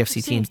both AFC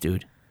See. teams,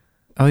 dude.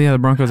 Oh, yeah, the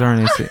Broncos are in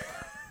NFC.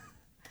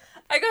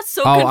 I got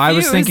so Oh, confused. I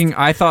was thinking,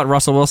 I thought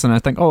Russell Wilson. I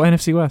think,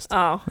 NFC West.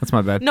 Oh. That's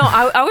my bad. No,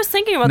 I was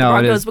thinking about No, the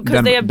it Broncos is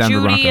because they have Denver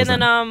Judy Broncos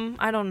and then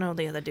I don't know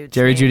the other dude's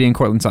Jerry name. Judy and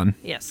Cortland Sutton.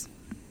 Yes.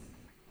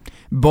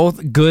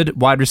 Both good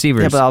wide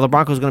receivers. Yeah, but the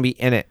Broncos are going to be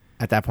in it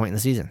at that point in the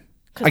season.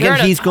 'Cause they're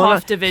in a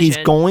tough division. he's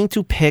going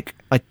to pick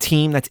a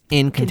team that's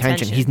in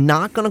contention. Contention. He's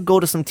not going to go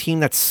to some team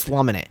that's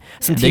slumming it.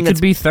 Some They team could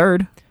that's be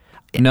third.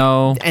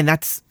 No. and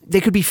they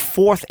could be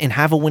fourth and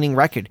have a winning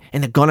record,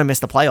 and they're going to miss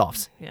the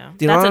playoffs. Yeah.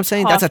 Do you know That's what a I'm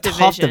saying? That's a tough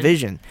tough division.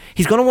 division.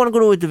 He's going to want to go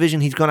to a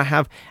division. He's going to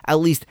have at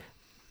least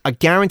a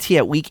guarantee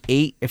at week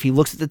 8. If he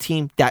looks at the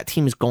team, that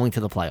team is going to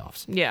the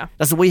playoffs. Yeah.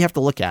 That's the way you have to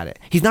look at it.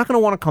 He's not going to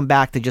want to come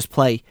back to just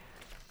play,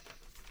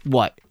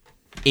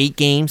 8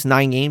 games,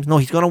 9 games? No,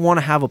 he's going to want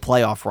to have a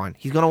playoff run.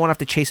 He's going to want to have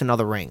to chase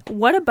another ring.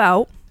 What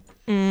about?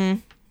 I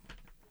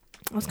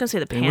was gonna say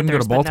the They Panthers. wouldn't go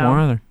to but Baltimore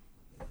no. either.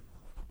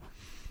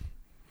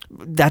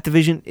 That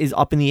division is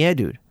up in the air,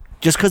 dude.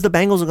 Just because the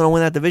Bengals are going to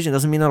win that division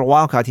doesn't mean that a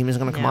wild card team is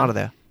going to come Yeah. out of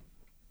there.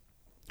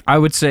 I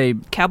would say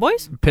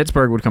Cowboys.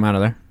 Pittsburgh would come out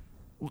of there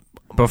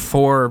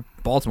before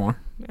Baltimore.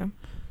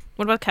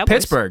 What about Cowboys?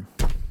 Pittsburgh.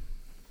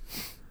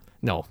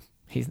 No.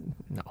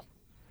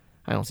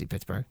 I don't see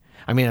Pittsburgh.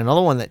 I mean,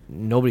 another one that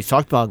nobody's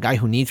talked about, a guy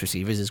who needs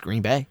receivers, is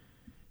Green Bay.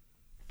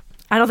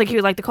 I don't think he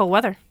would like the cold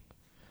weather.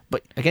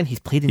 But again, he's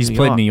played in He's New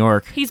played York. in New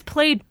York. He's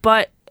played,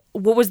 but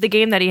what was the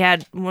game that he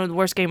had? One of the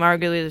worst game,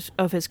 arguably,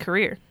 of his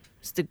career.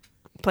 It's the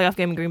playoff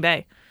game in Green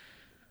Bay.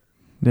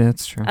 Yeah,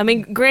 that's true. I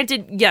mean,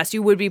 granted, yes,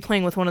 you would be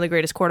playing with one of the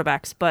greatest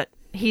quarterbacks, but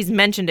he's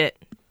mentioned it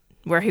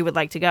where he would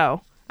like to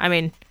go. I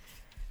mean,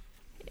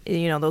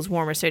 those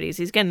warmer cities.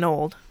 He's getting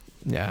old,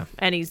 Yeah.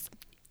 and he's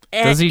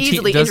Does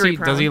injury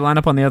prone. does he line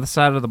up on the other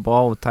side of the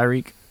ball with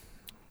Tyreek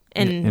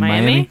in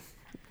Miami?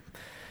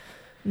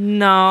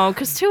 No,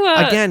 because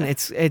Tua. Again,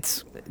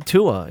 it's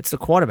Tua. It's the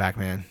quarterback,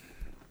 man.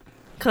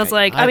 Because,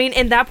 I mean,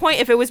 in that point,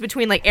 if it was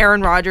between, like,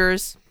 Aaron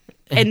Rodgers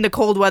in the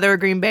cold weather of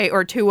Green Bay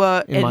or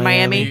Tua in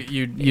Miami.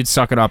 You'd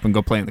suck it up and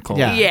go play in the cold.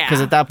 Yeah.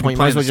 Because at that point, you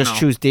might as well play in the just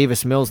snow. choose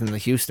Davis Mills in the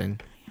Houston.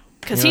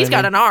 Because You know he's what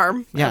I got an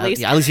arm, Yeah, at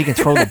least. at least he can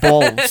throw the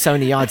ball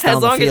 70 yards down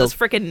as the long field. as his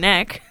freaking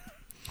neck.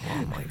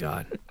 Oh my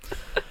God.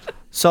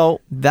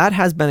 So that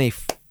has been a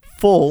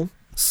full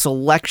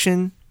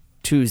selection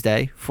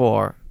Tuesday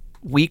for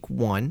week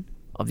 1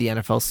 of the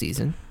NFL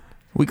season.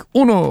 Week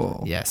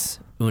uno. Yes,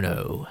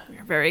 uno.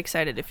 We're very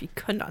excited if you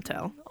could not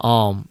tell.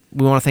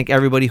 We want to thank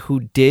everybody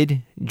who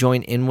did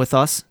join in with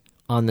us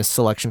on this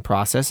selection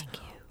process. Thank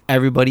you.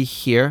 Everybody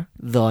here,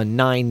 the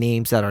 9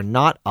 names that are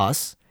not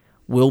us,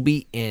 will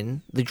be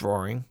in the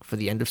drawing for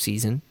the end of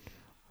season,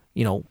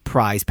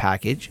 prize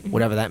package,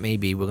 whatever that may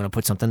be. We're going to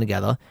put something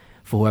together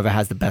for whoever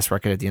has the best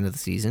record at the end of the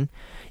season.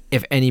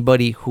 If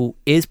anybody who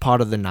is part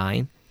of the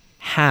 9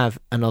 have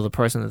another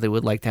person that they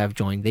would like to have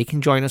join, they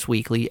can join us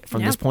weekly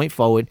from this point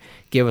forward,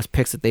 give us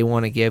picks that they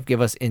want to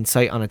give us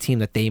insight on a team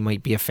that they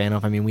might be a fan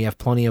of. I mean, we have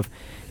plenty of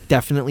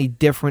definitely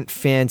different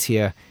fans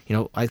here.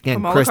 Again,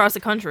 From all across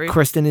the country.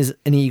 Kristen is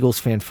an Eagles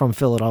fan from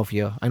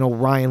Philadelphia. I know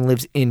Ryan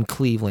lives in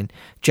Cleveland.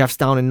 Jeff's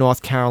down in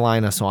North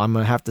Carolina, so I'm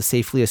going to have to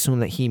safely assume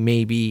that he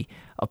may be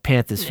a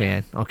Panthers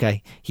fan.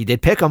 Okay. He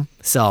did pick them.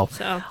 So,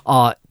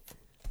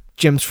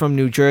 Jim's from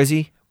New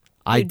Jersey.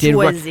 I did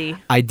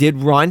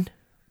run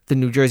the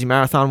New Jersey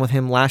Marathon with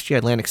him last year,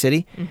 Atlantic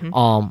City.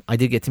 I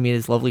did get to meet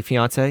his lovely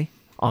fiance.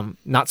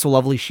 Not so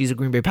lovely. She's a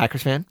Green Bay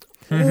Packers fan.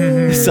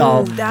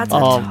 So that's a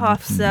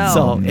tough sell.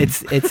 So it's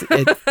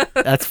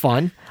that's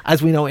fun.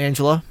 As we know,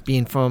 Angela,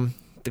 being from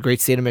the great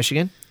state of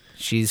Michigan,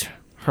 she's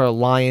her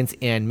Lions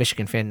and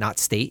Michigan fan, not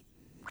state.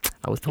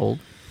 I was told.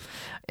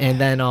 And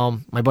then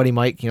my buddy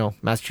Mike,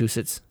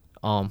 Massachusetts.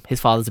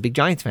 His father's a big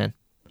Giants fan.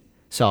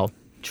 So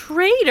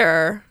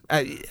Traitor.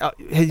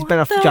 he's been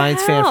a the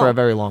Giants fan for hell? a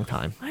very long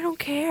time. I don't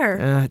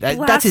care.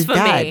 That's his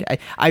Blasphemy. dad.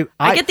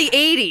 I get the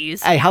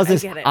 80s. Hey, how's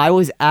this? I get it. I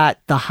was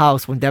at the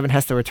house when Devin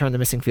Hester returned the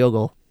missing field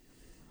goal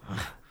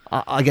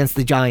against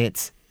the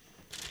Giants.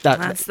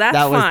 That's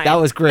fine. That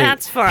was great.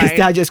 That's fine. His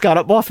dad just got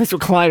up off his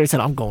recliner and said,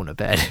 "I'm going to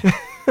bed."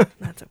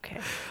 That's okay.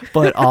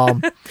 But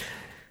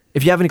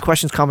if you have any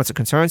questions, comments, or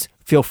concerns,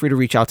 feel free to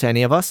reach out to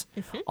any of us.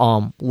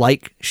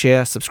 Like,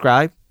 share,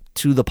 subscribe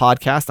to the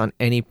podcast on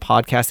any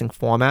podcasting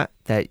format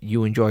that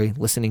you enjoy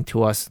listening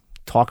to us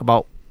talk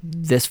about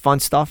this fun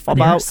stuff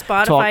about.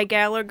 Spotify,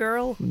 Galler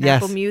Girl,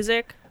 Yes. Apple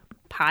Music,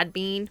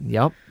 Podbean.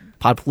 Yep.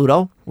 Pod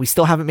Pluto. We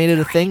still haven't made it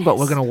a thing, but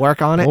we're going to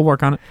work on it. We'll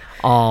work on it.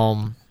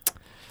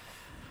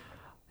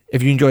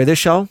 If you enjoy this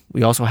show,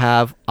 we also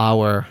have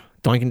our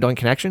Doink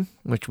Connection,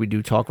 which we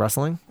do talk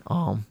wrestling.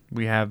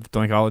 We have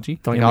Doinkology.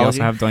 And we Doinkology.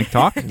 also have Doink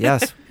Talk.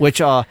 Yes, which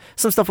some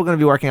stuff we're going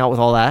to be working out with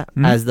all that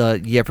as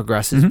the year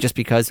progresses, just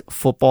because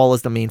football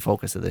is the main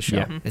focus of this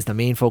show, is the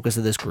main focus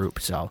of this group.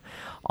 So,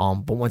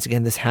 but once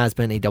again, this has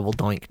been a Double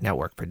Doink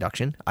Network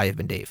production. I have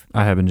been Dave.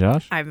 I have been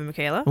Josh. I've been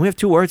Michaela. And we have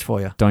 2 words for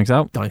you. Doinks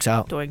out. Doinks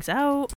out. Doinks out.